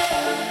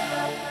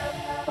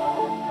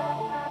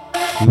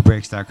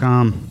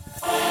 Newbreaks.com.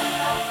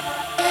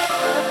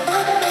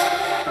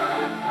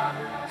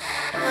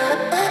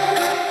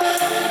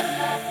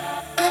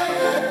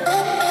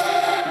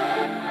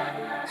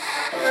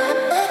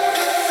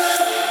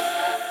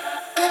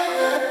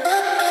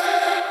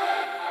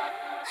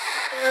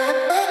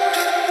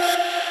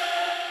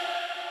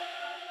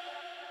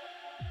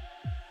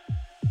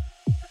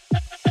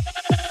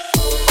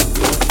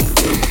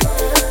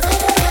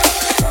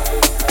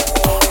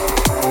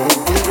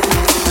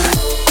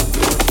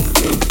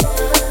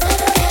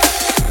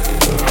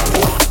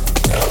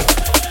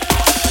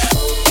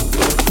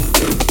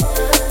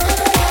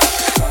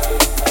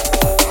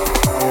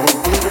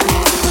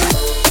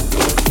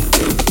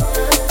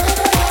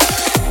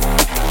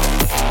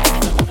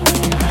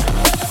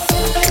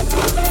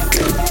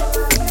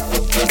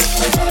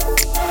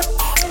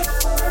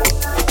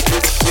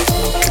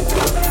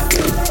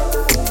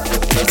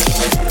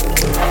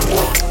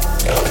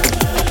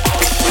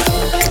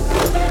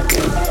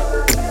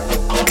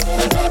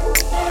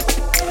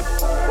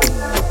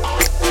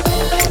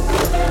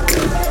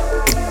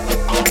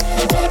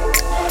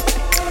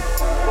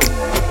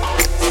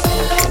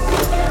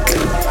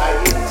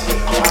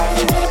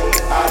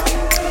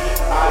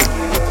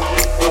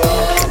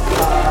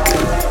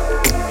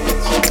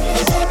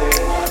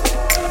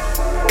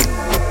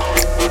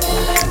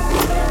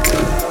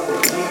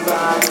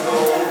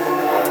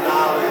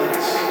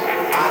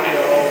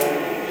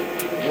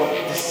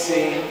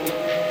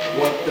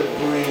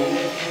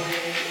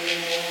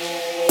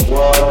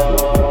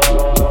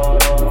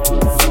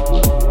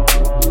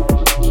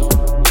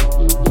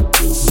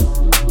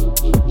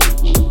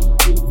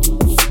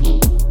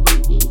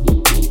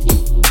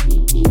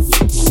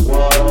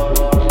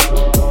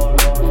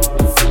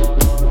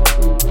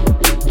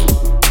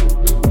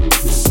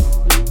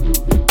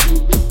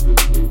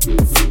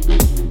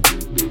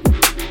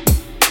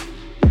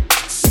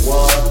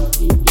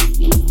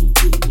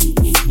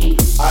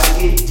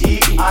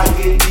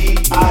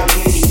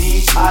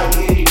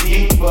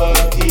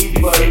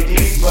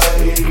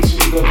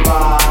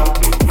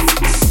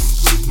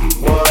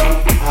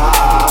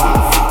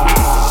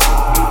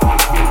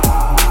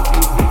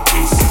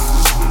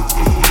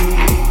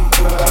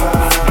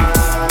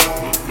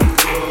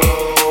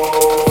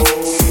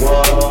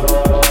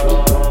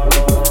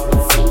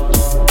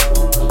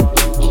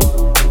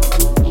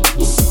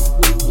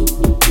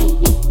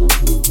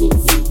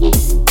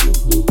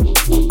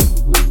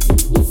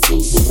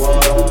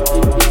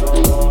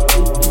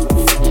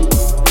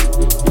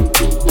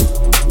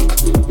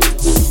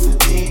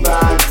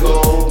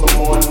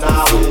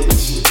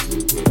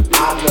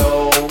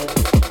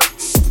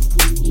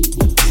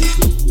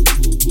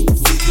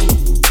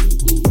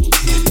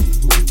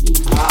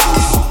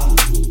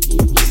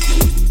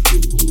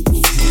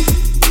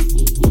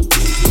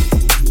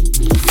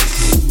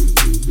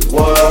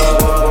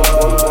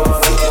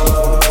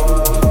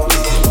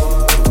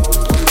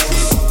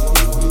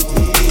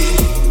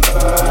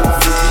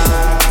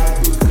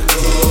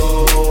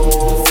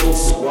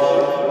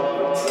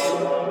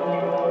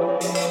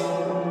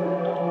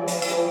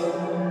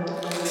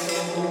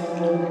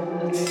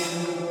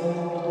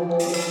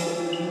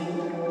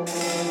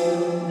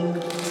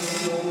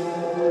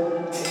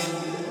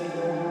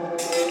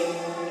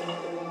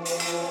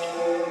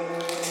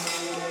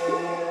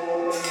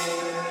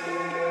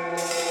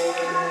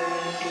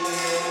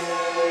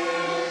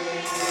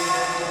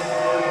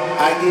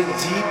 get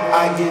deep,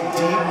 I get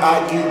deep, I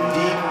get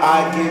deep, I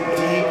get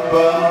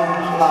deeper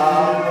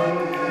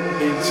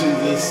into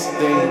this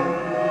thing.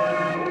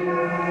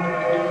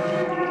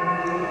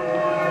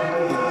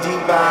 The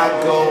deeper I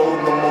go,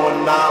 the more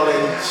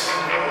knowledge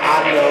I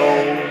know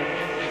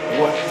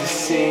what to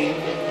sing,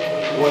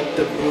 what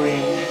to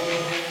bring.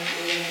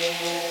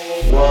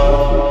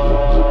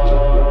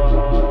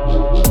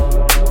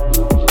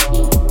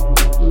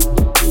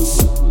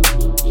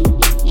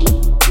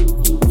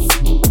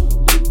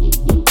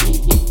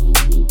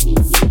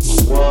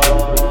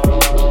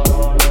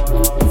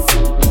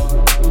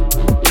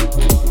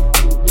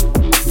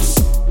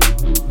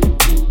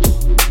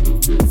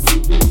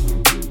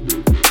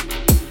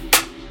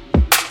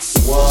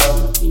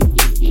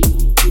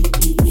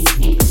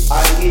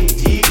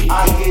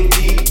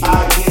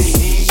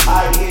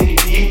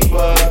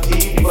 Deeper,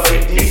 deeper,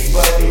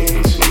 deeper.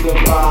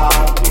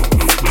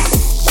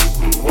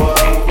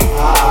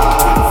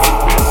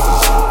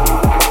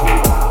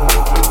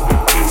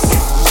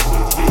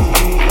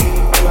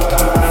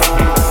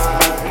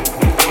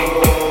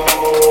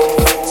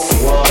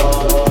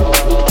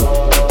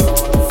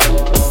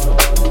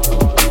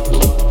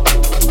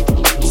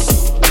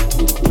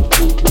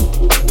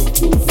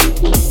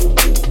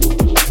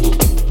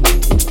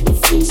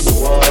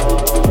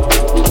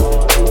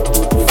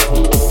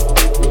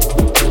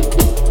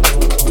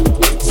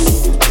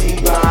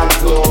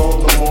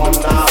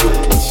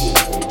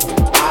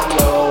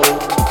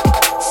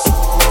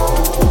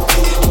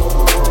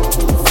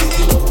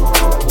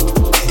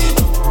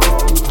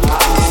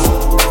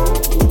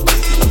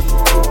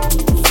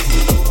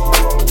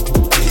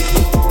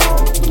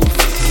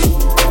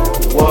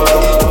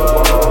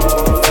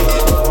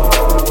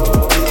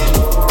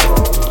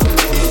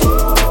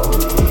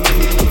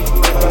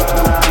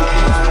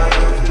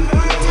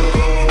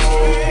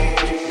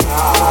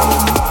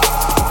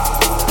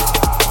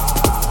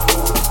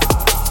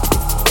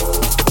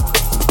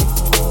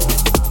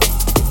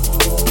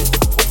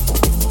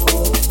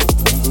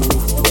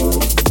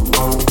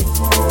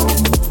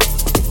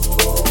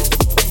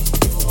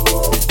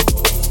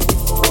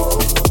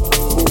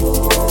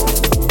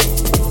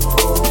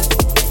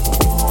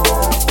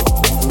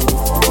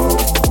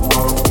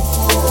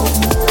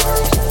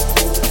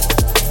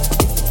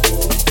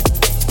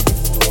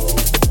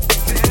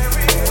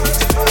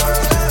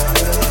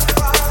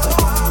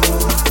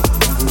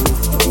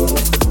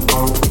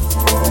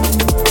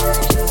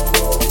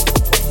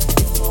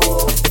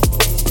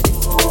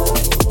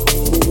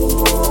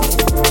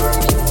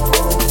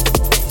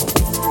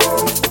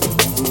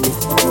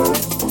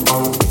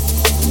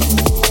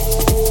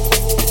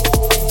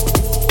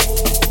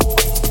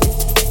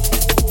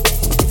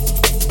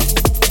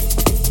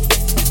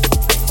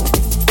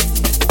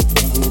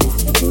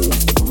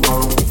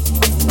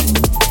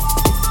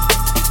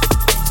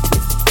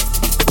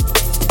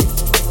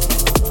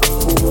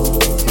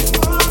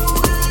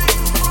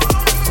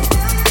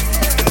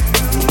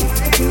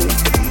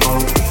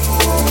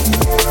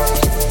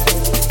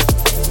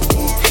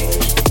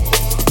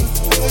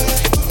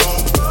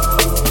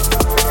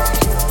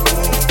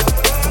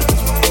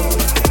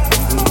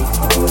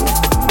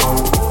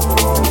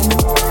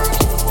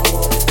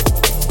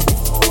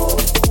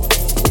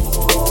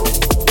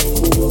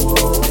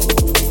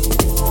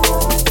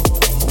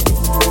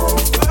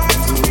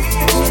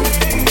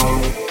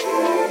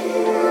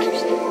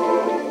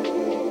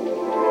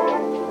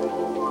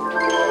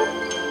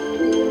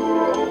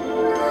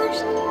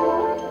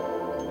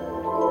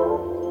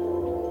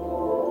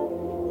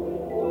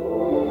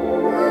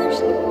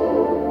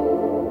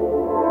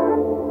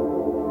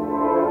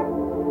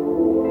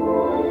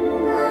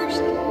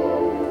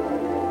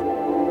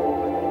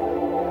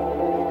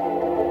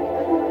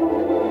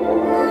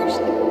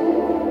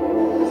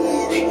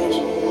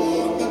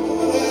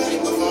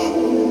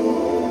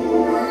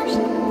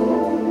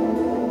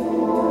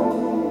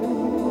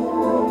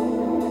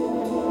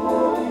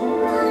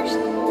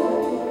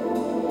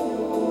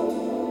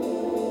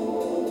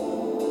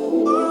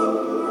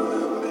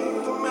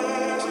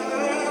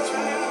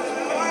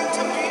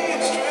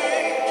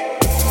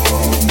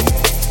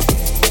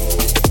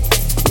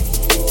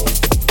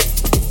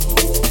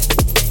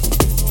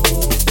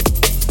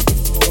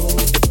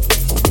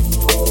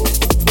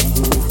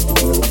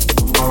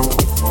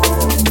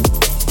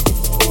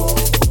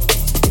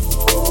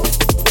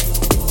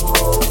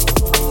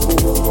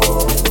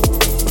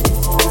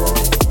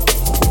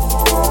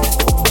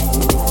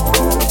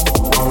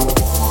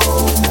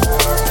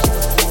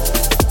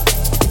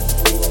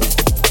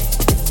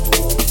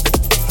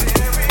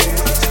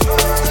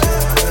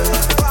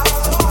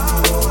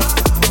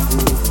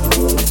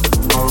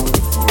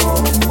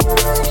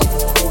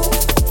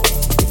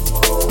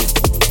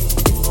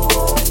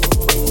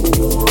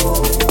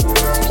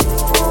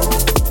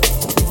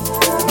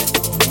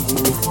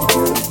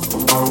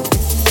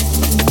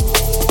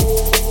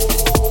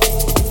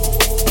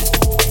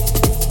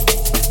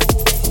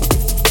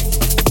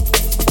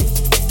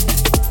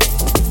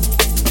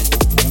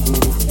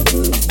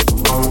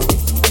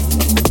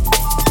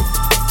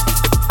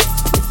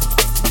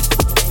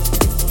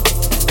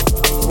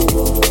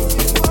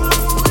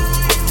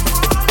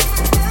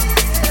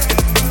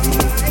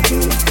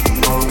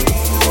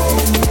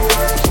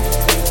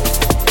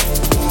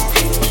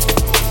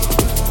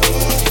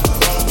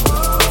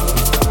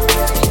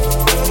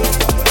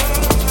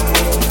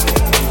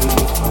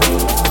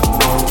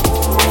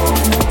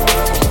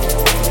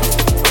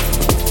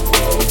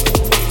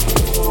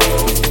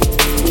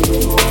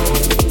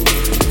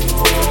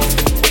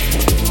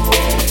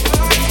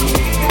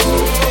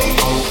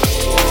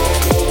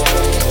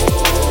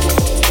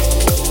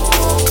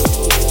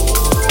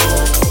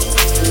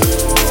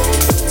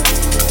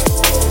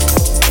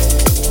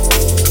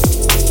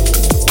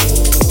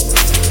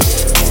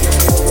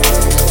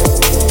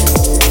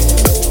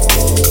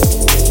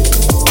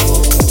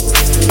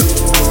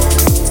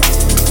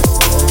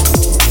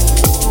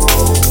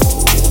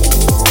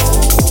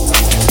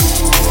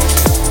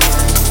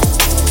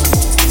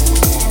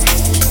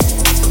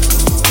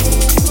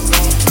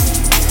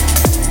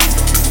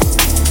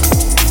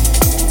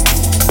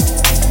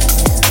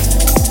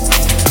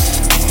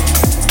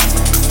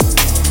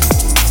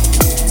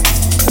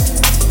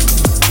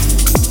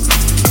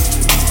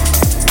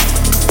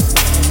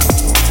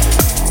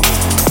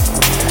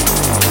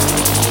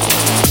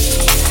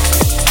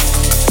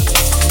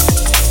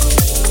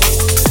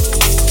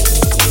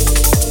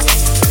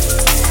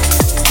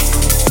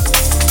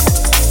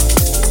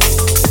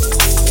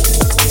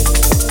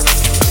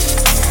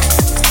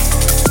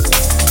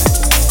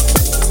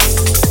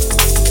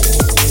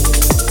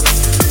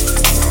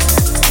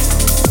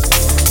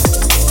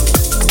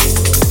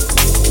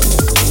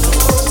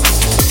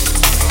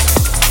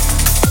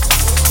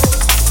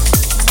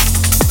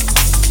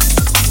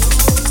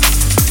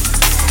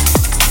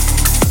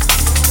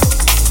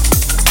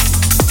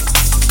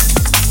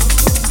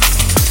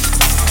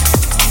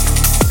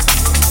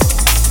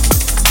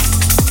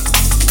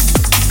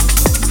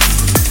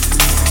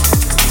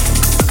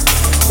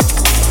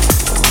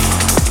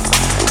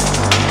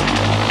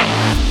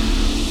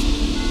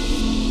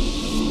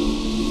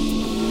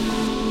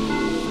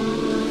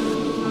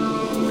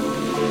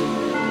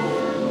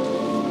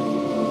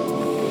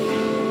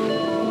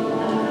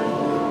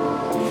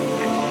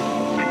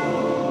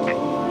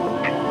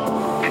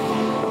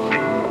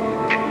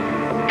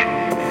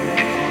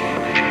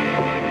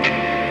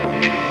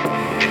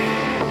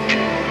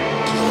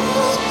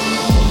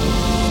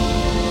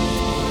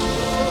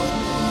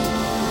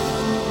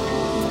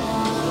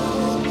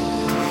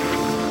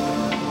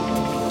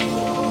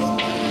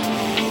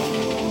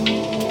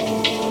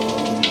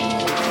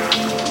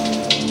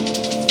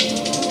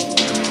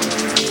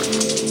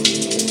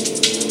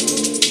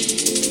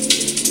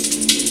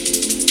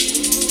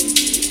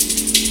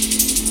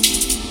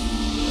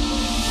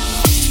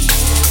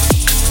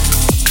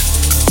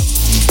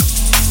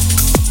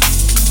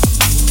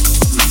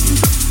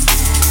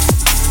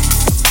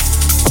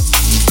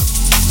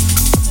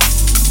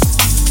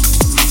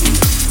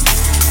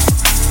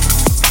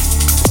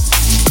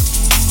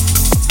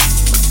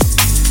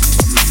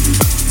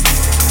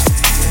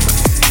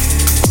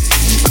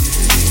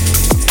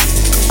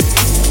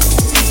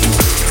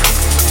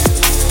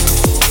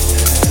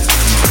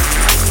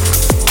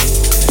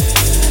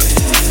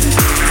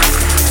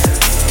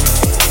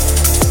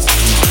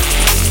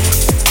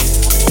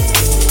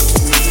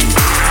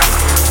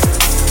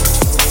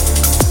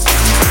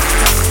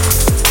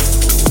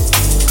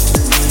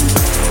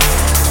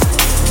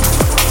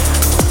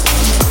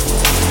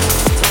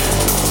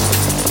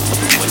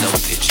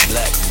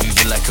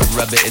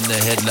 the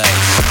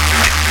headlights.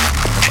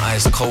 I'm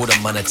ice cold,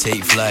 I'm gonna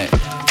take flight.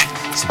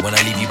 So when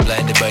I leave you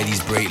blinded by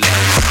these bright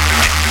lights,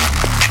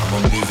 I'm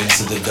gonna move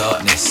into the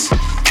darkness.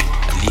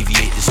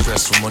 Alleviate the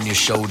stress from on your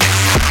shoulders.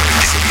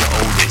 Presence of your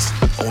oldest.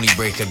 Only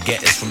break I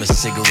get is from a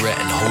cigarette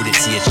and hold it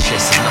to your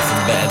chest. There's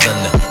nothing better than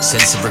the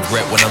sense of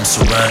regret when I'm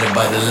surrounded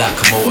by the lack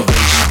of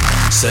motivation.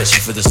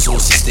 Searching for the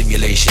source of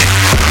stimulation.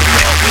 Whip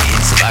it up with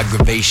hints of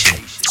aggravation.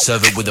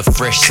 Serve it with a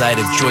fresh side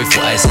of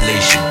joyful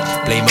isolation.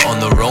 Blame it on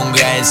the wrong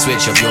guy and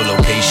switch up your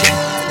location.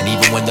 And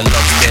even when the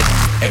love's dead,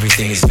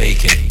 everything is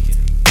vacant.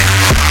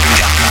 Feel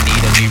like I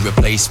need a new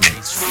replacement.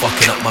 It's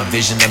fucking up my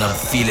vision and I'm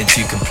feeling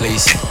too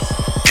complacent.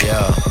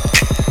 Yeah.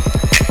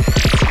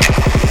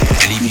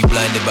 Leave me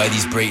blinded by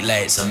these bright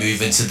lights. I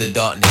move into the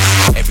darkness.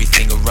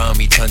 Everything around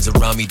me turns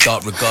around me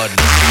dark regardless.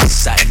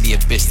 Sat in the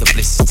abyss, the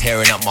bliss is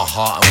tearing up my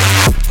heart. And when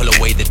I pull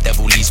away, the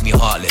devil leaves me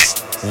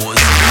heartless.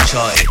 Waters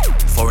uncharted.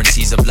 Foreign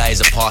seas of lies,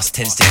 a past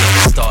tends to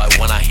get started.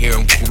 When I hear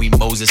him call me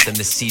Moses, then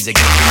the seas are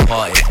getting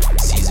parted.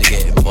 Seas are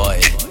getting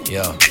parted,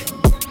 yeah.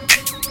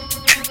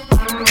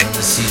 Then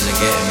the seas are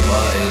getting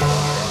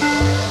parted.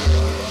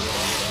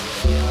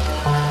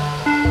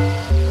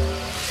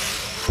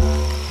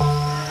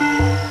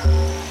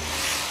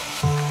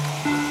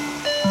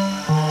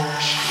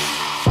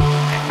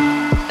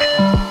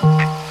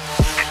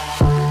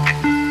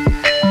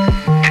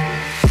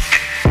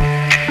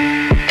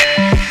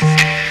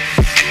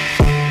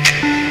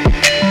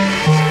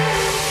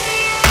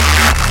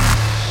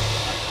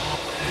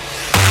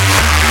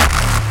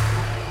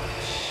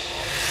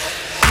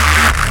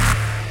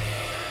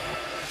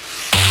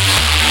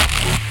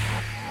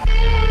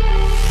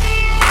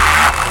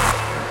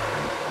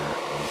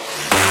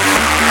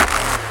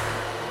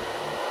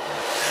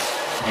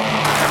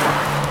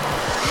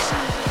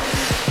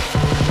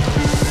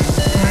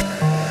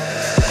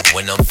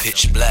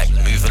 Pitch black,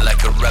 moving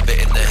like a rabbit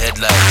in the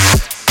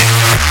headlights.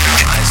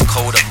 Eyes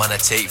cold, I'm gonna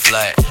take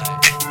flight.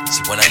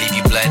 See when I leave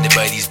you blinded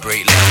by these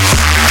bright lights,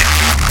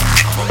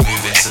 I'ma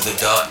move into the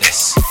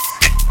darkness.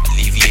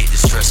 Alleviate the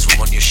stress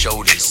from on your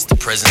shoulders. The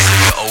presence of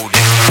your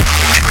oldest.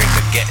 Only break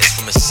I get is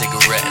from a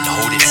cigarette and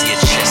hold it to your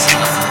chest.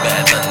 There's nothing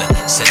better than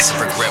the sense of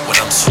regret when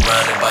I'm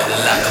surrounded by the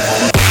lack of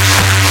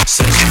motivation.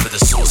 Searching for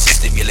the source of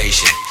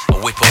stimulation. I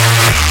whip it up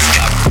with hints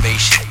of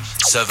aggravation.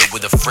 Serve it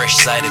with a fresh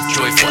side of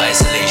joyful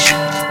isolation.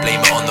 Blame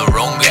it on the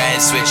wrong guy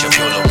and switch up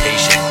your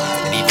location.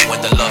 And even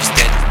when the love's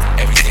dead,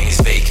 everything is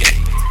vacant.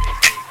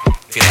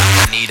 Feel like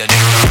I need a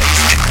new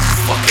replacement.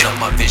 Fucking up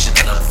my vision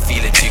and I'm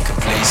feeling too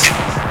complacent.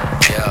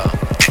 Yeah.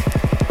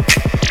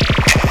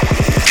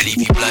 Leave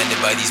you blinded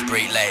by these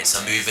bright lights.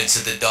 I move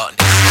into the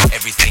darkness.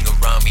 Everything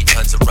around me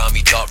turns around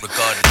me dark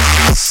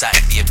regardless. Sat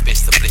in the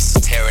abyss, the bliss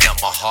is tearing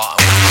up my heart.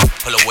 And when I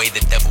pull away,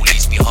 the devil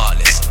leaves me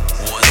heartless.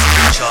 Waters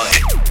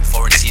uncharted.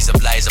 Foreign seas of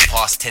lies, a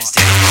past tends to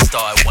get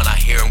started. When I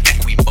hear him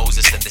call me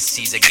Moses, then the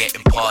seas are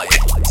getting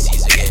parted. The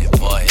seas are getting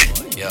parted,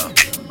 yeah.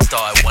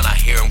 Started when I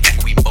hear him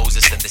call me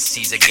Moses, then the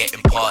seas are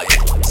getting parted.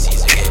 The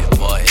seas are getting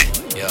parted,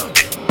 yeah.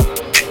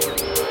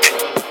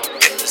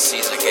 The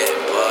seas are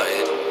getting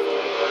parted.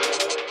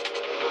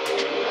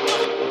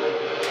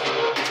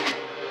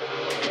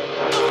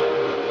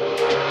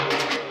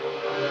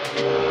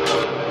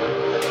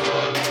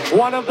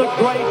 One of the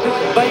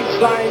greatest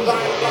bass lines.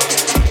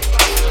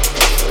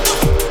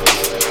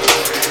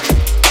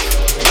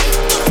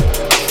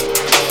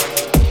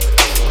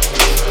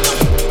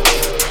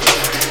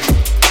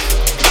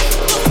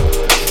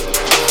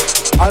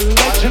 A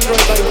legendary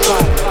bass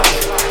line.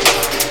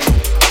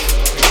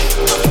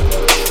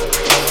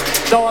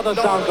 No other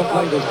sound can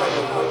play this.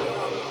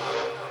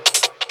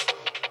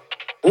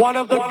 One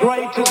of the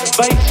greatest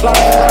bass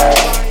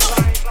lines.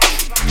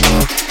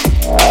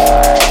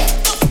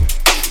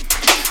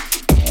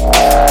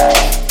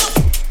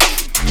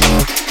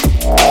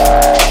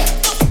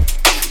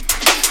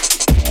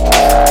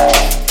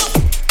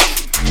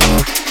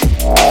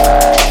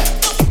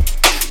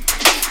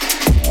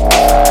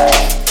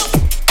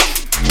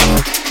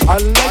 A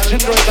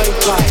legendary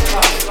bass line.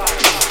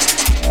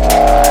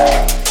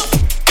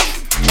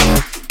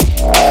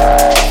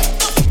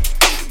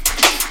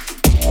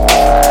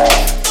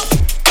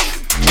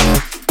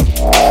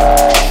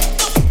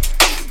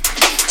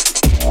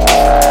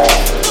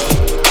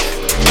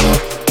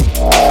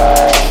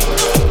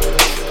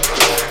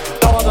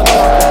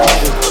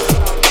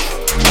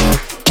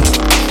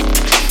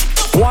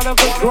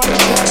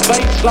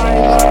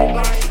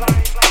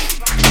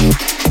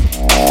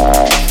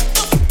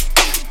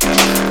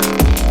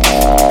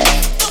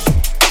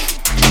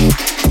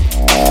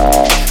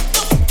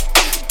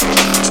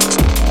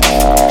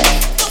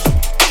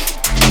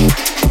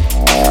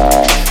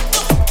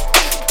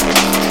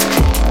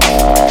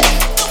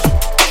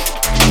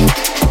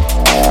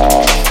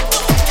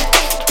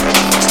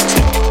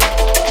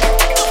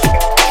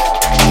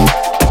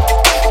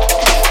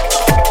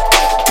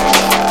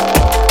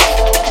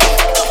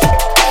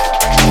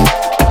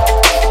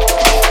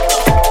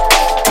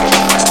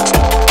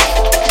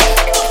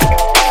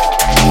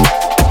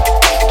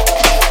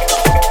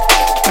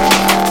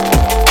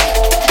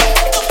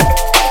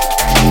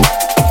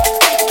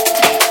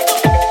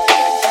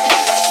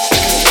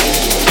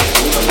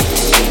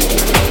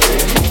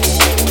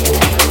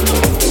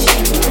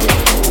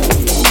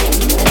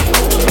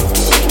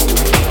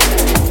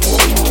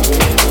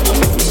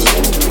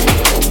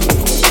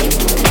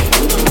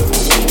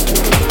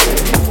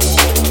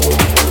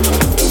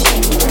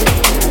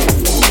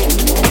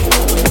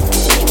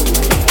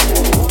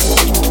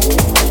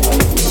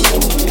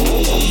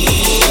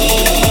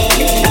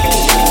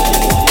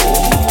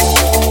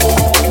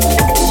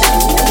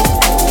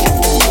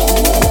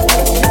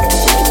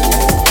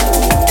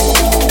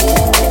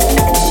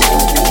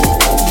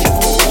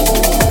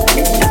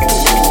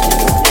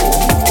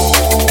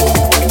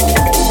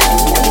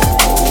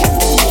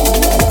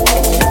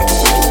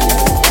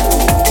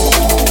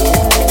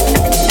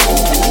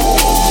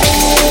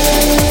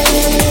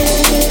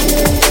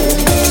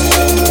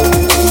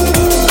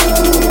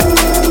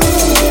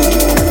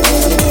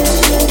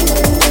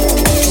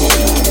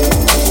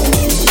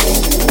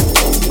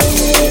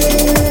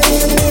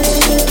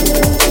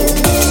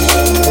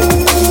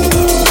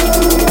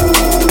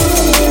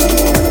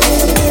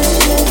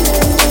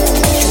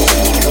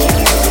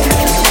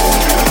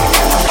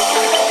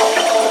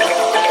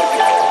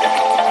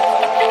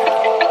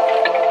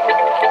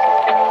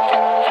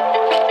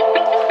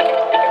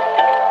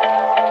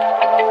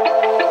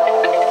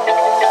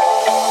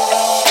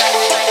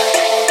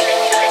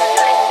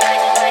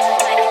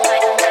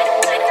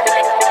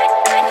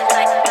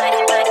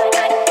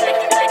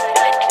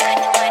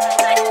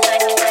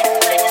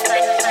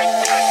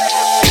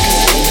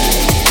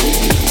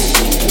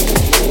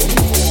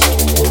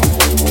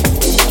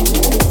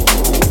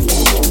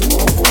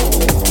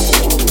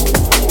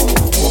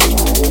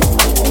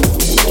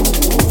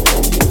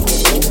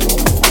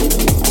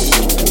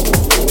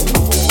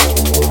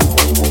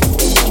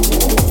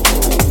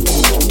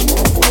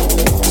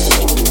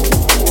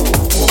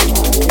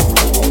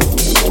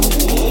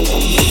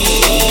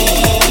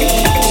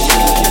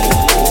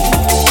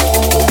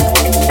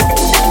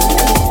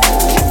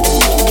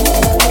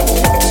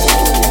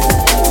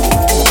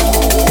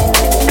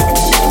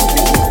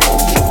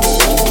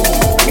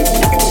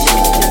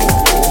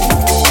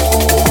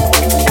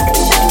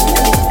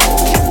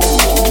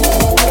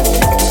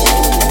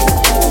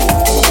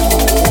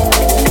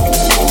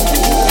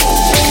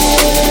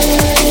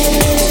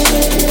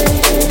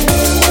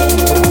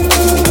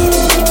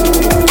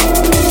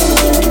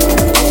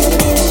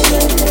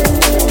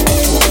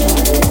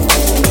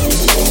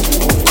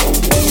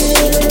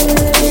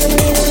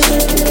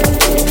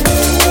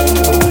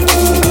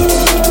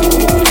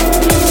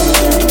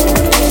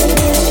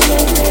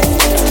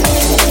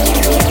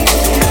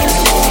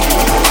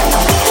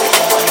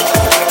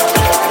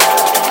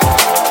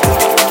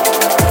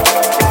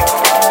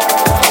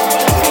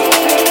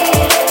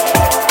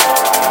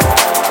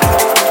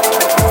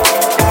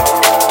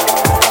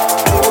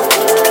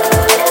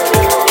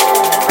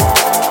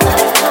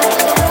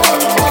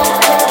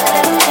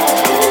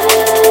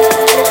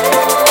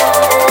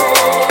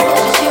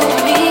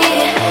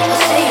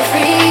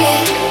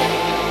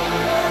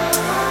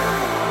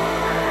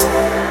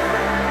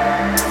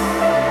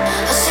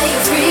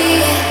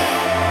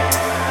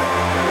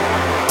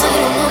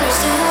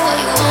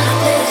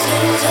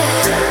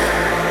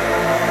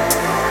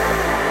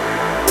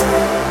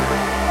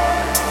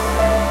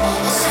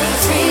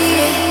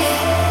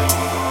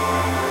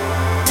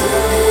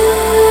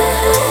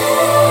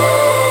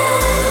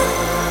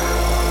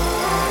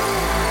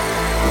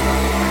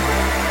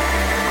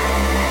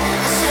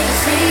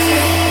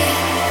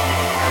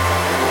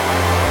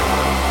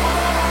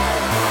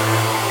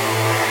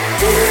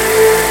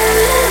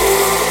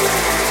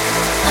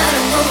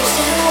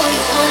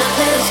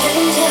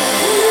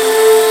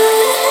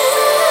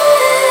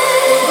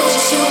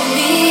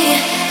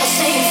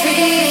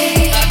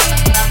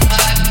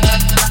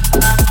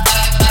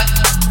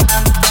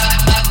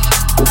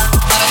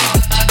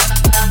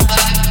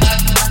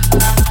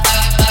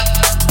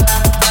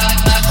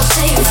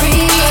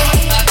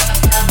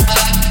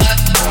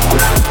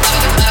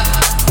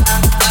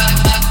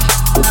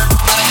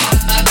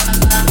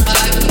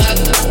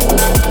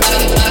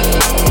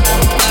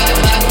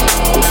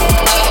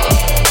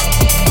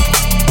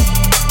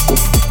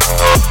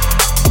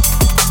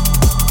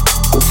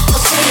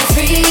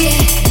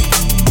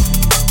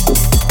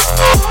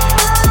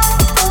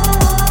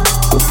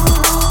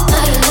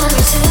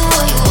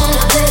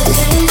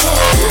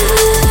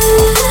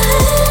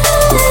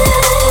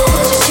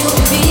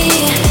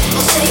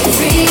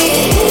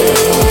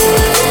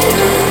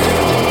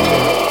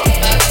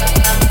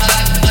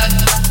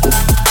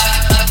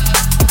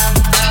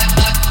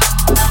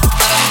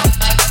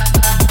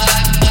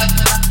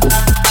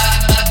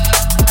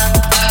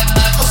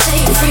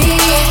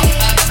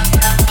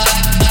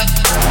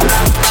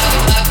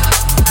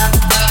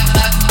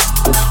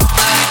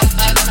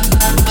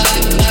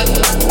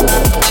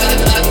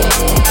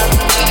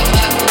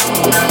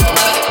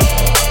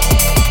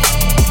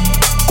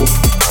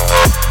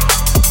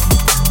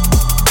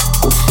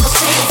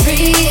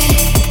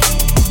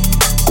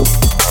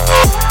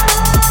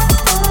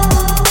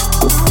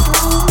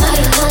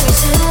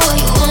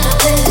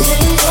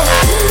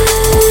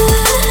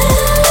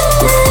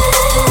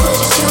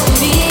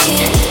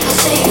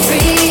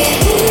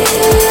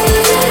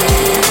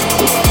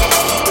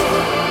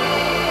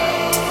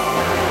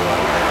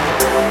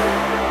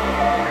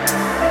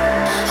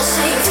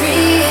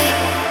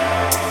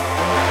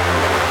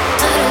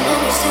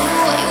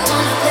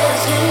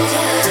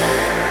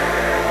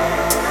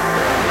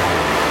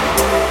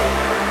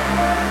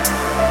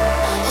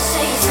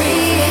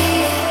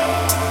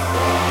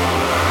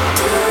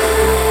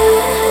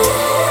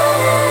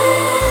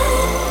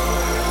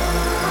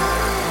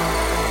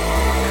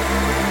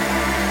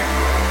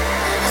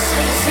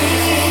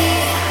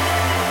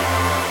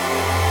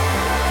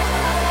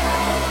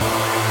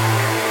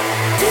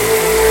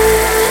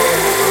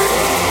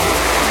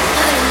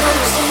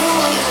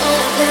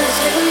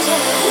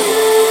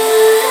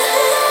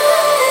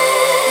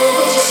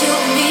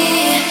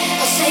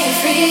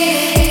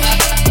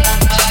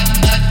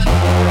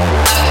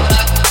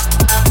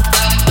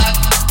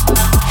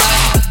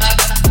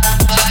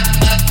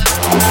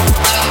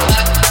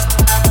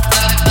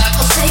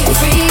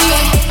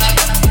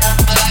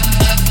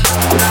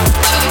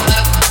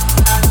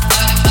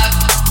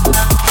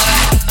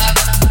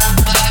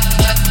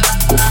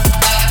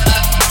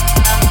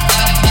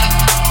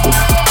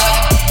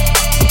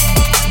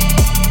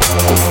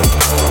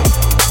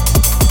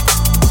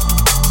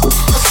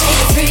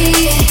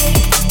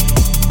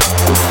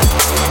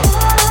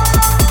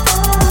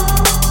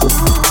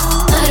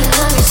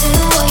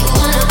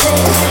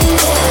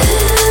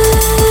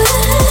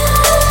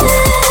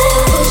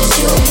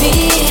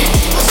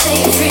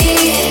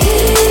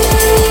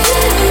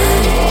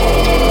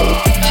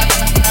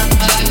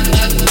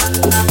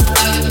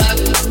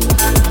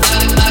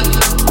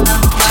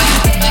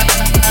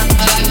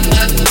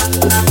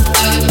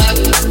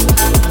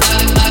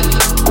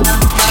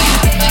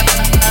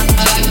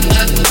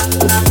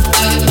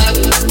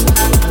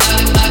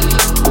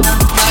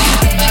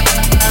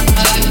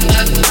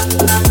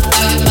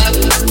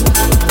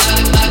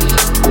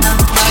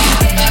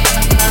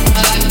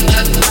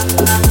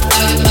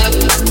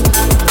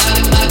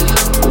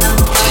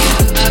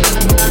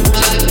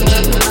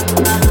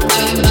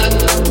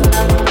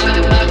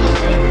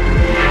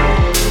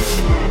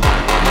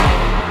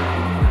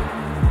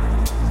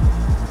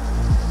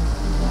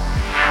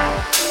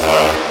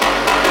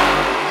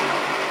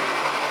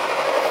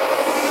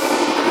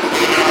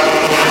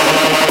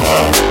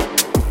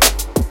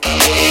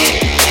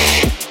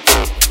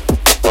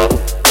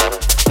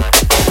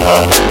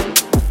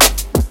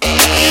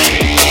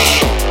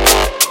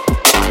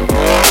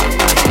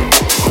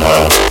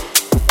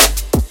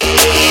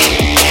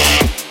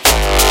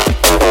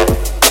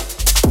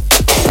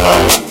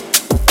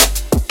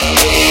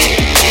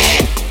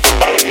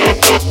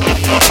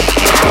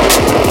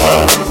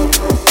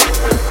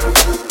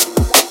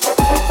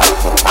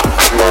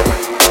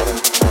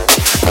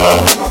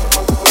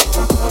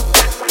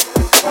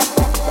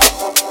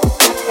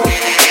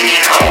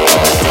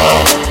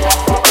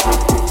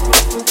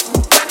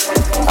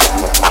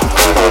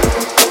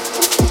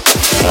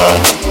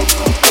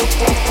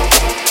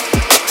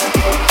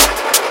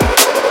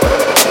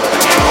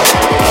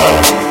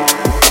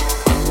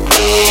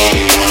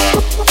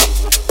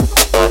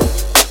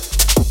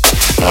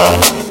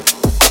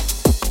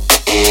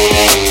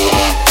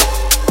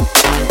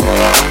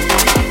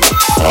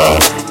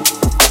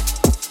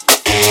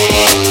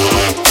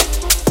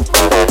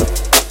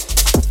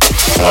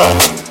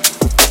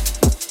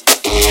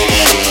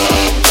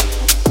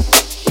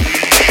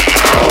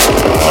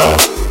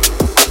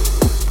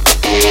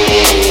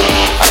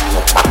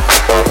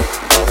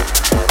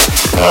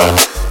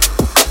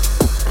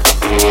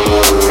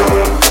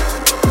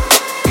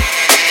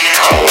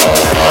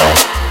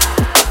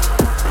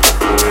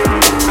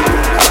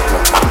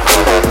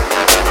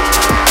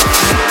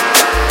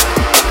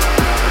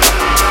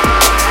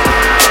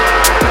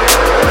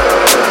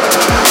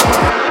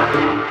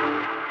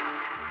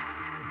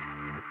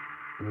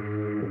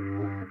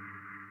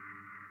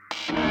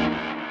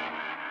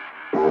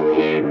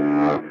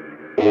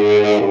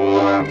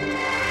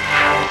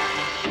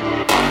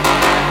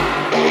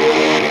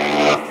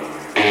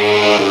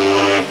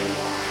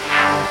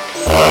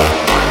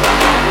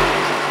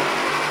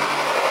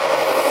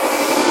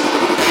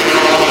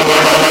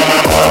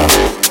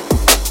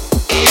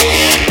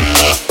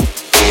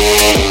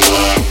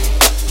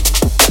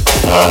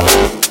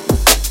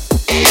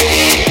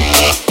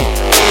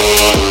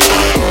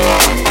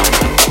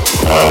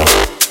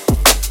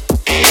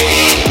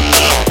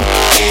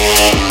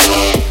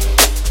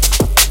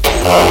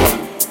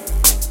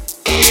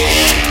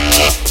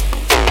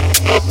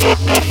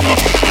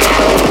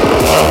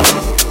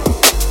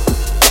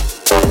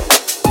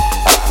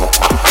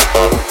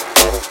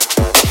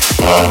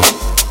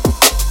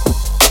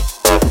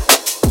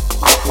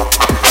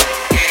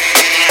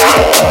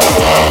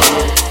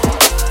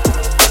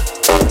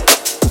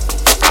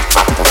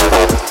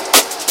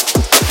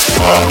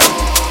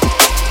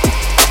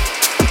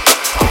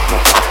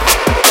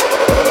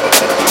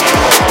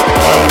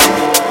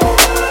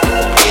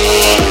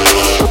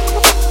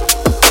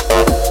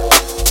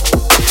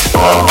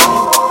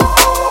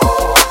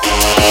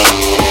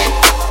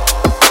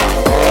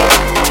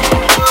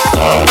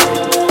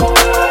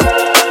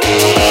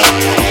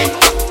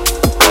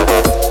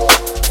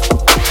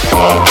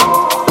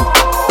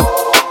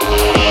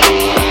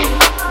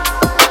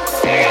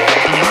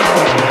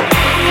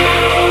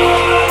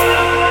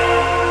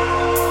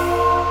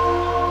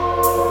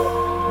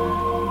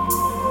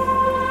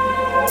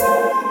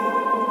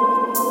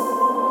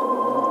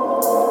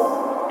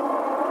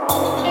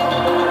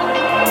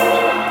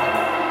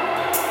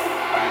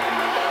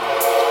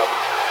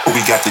 We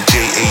got the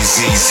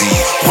J-A-Z-Z,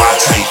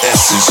 Y-type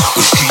essence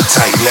with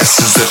street-type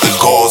lessons that the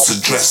gods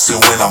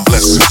addressing when I'm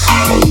blessing.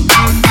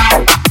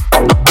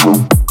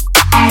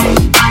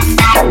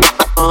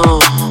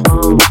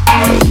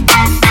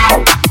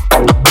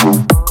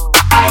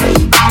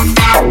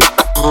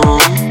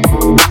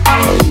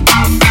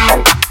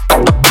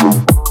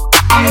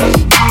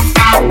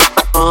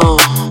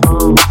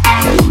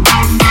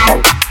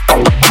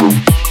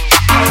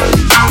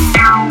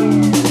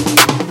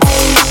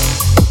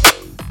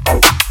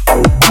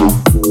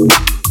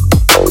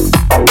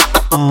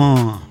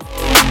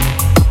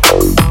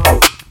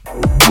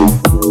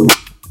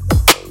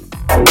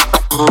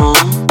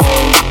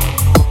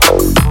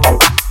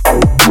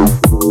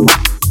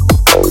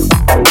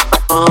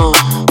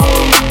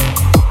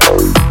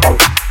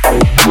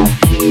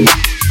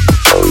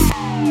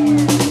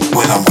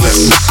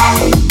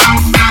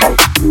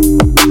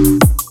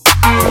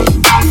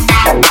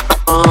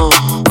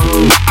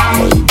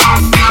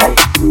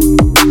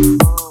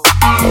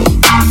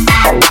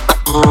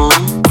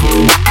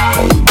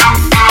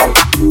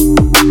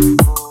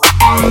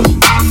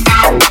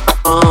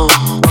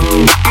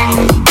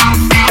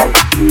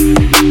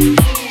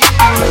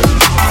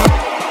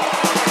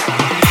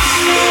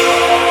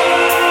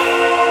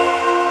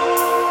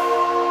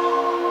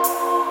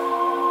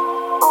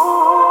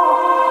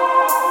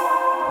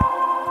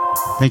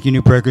 Thank you,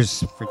 New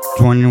Breakers, for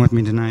joining with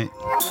me tonight.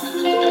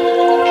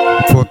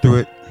 We pulled through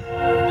it.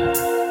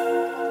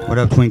 What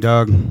up, Twink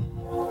Dog?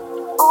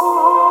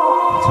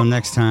 Until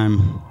next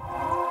time,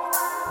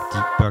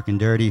 deep, dark, and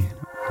dirty,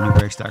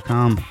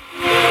 newbreaks.com.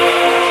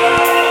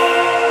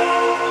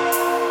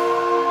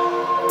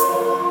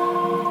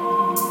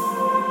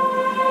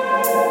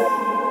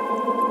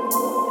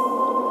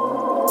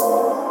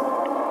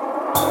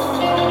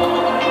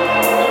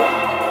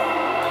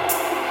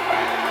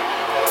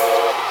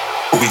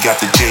 We got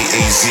the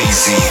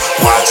J-A-Z-Z,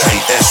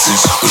 Y-type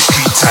essence with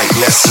street-type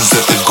lessons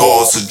that the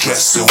gods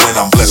addressing when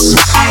I'm blessing.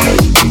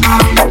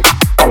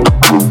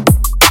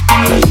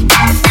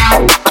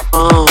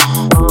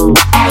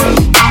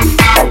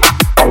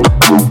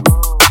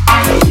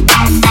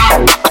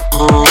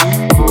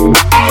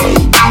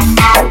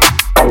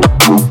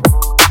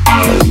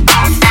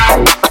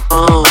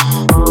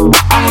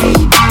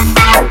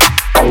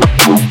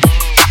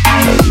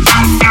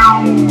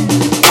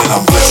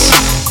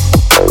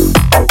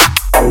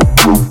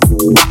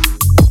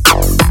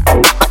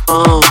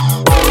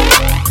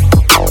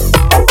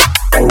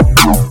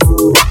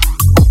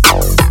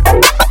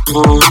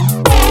 Oh.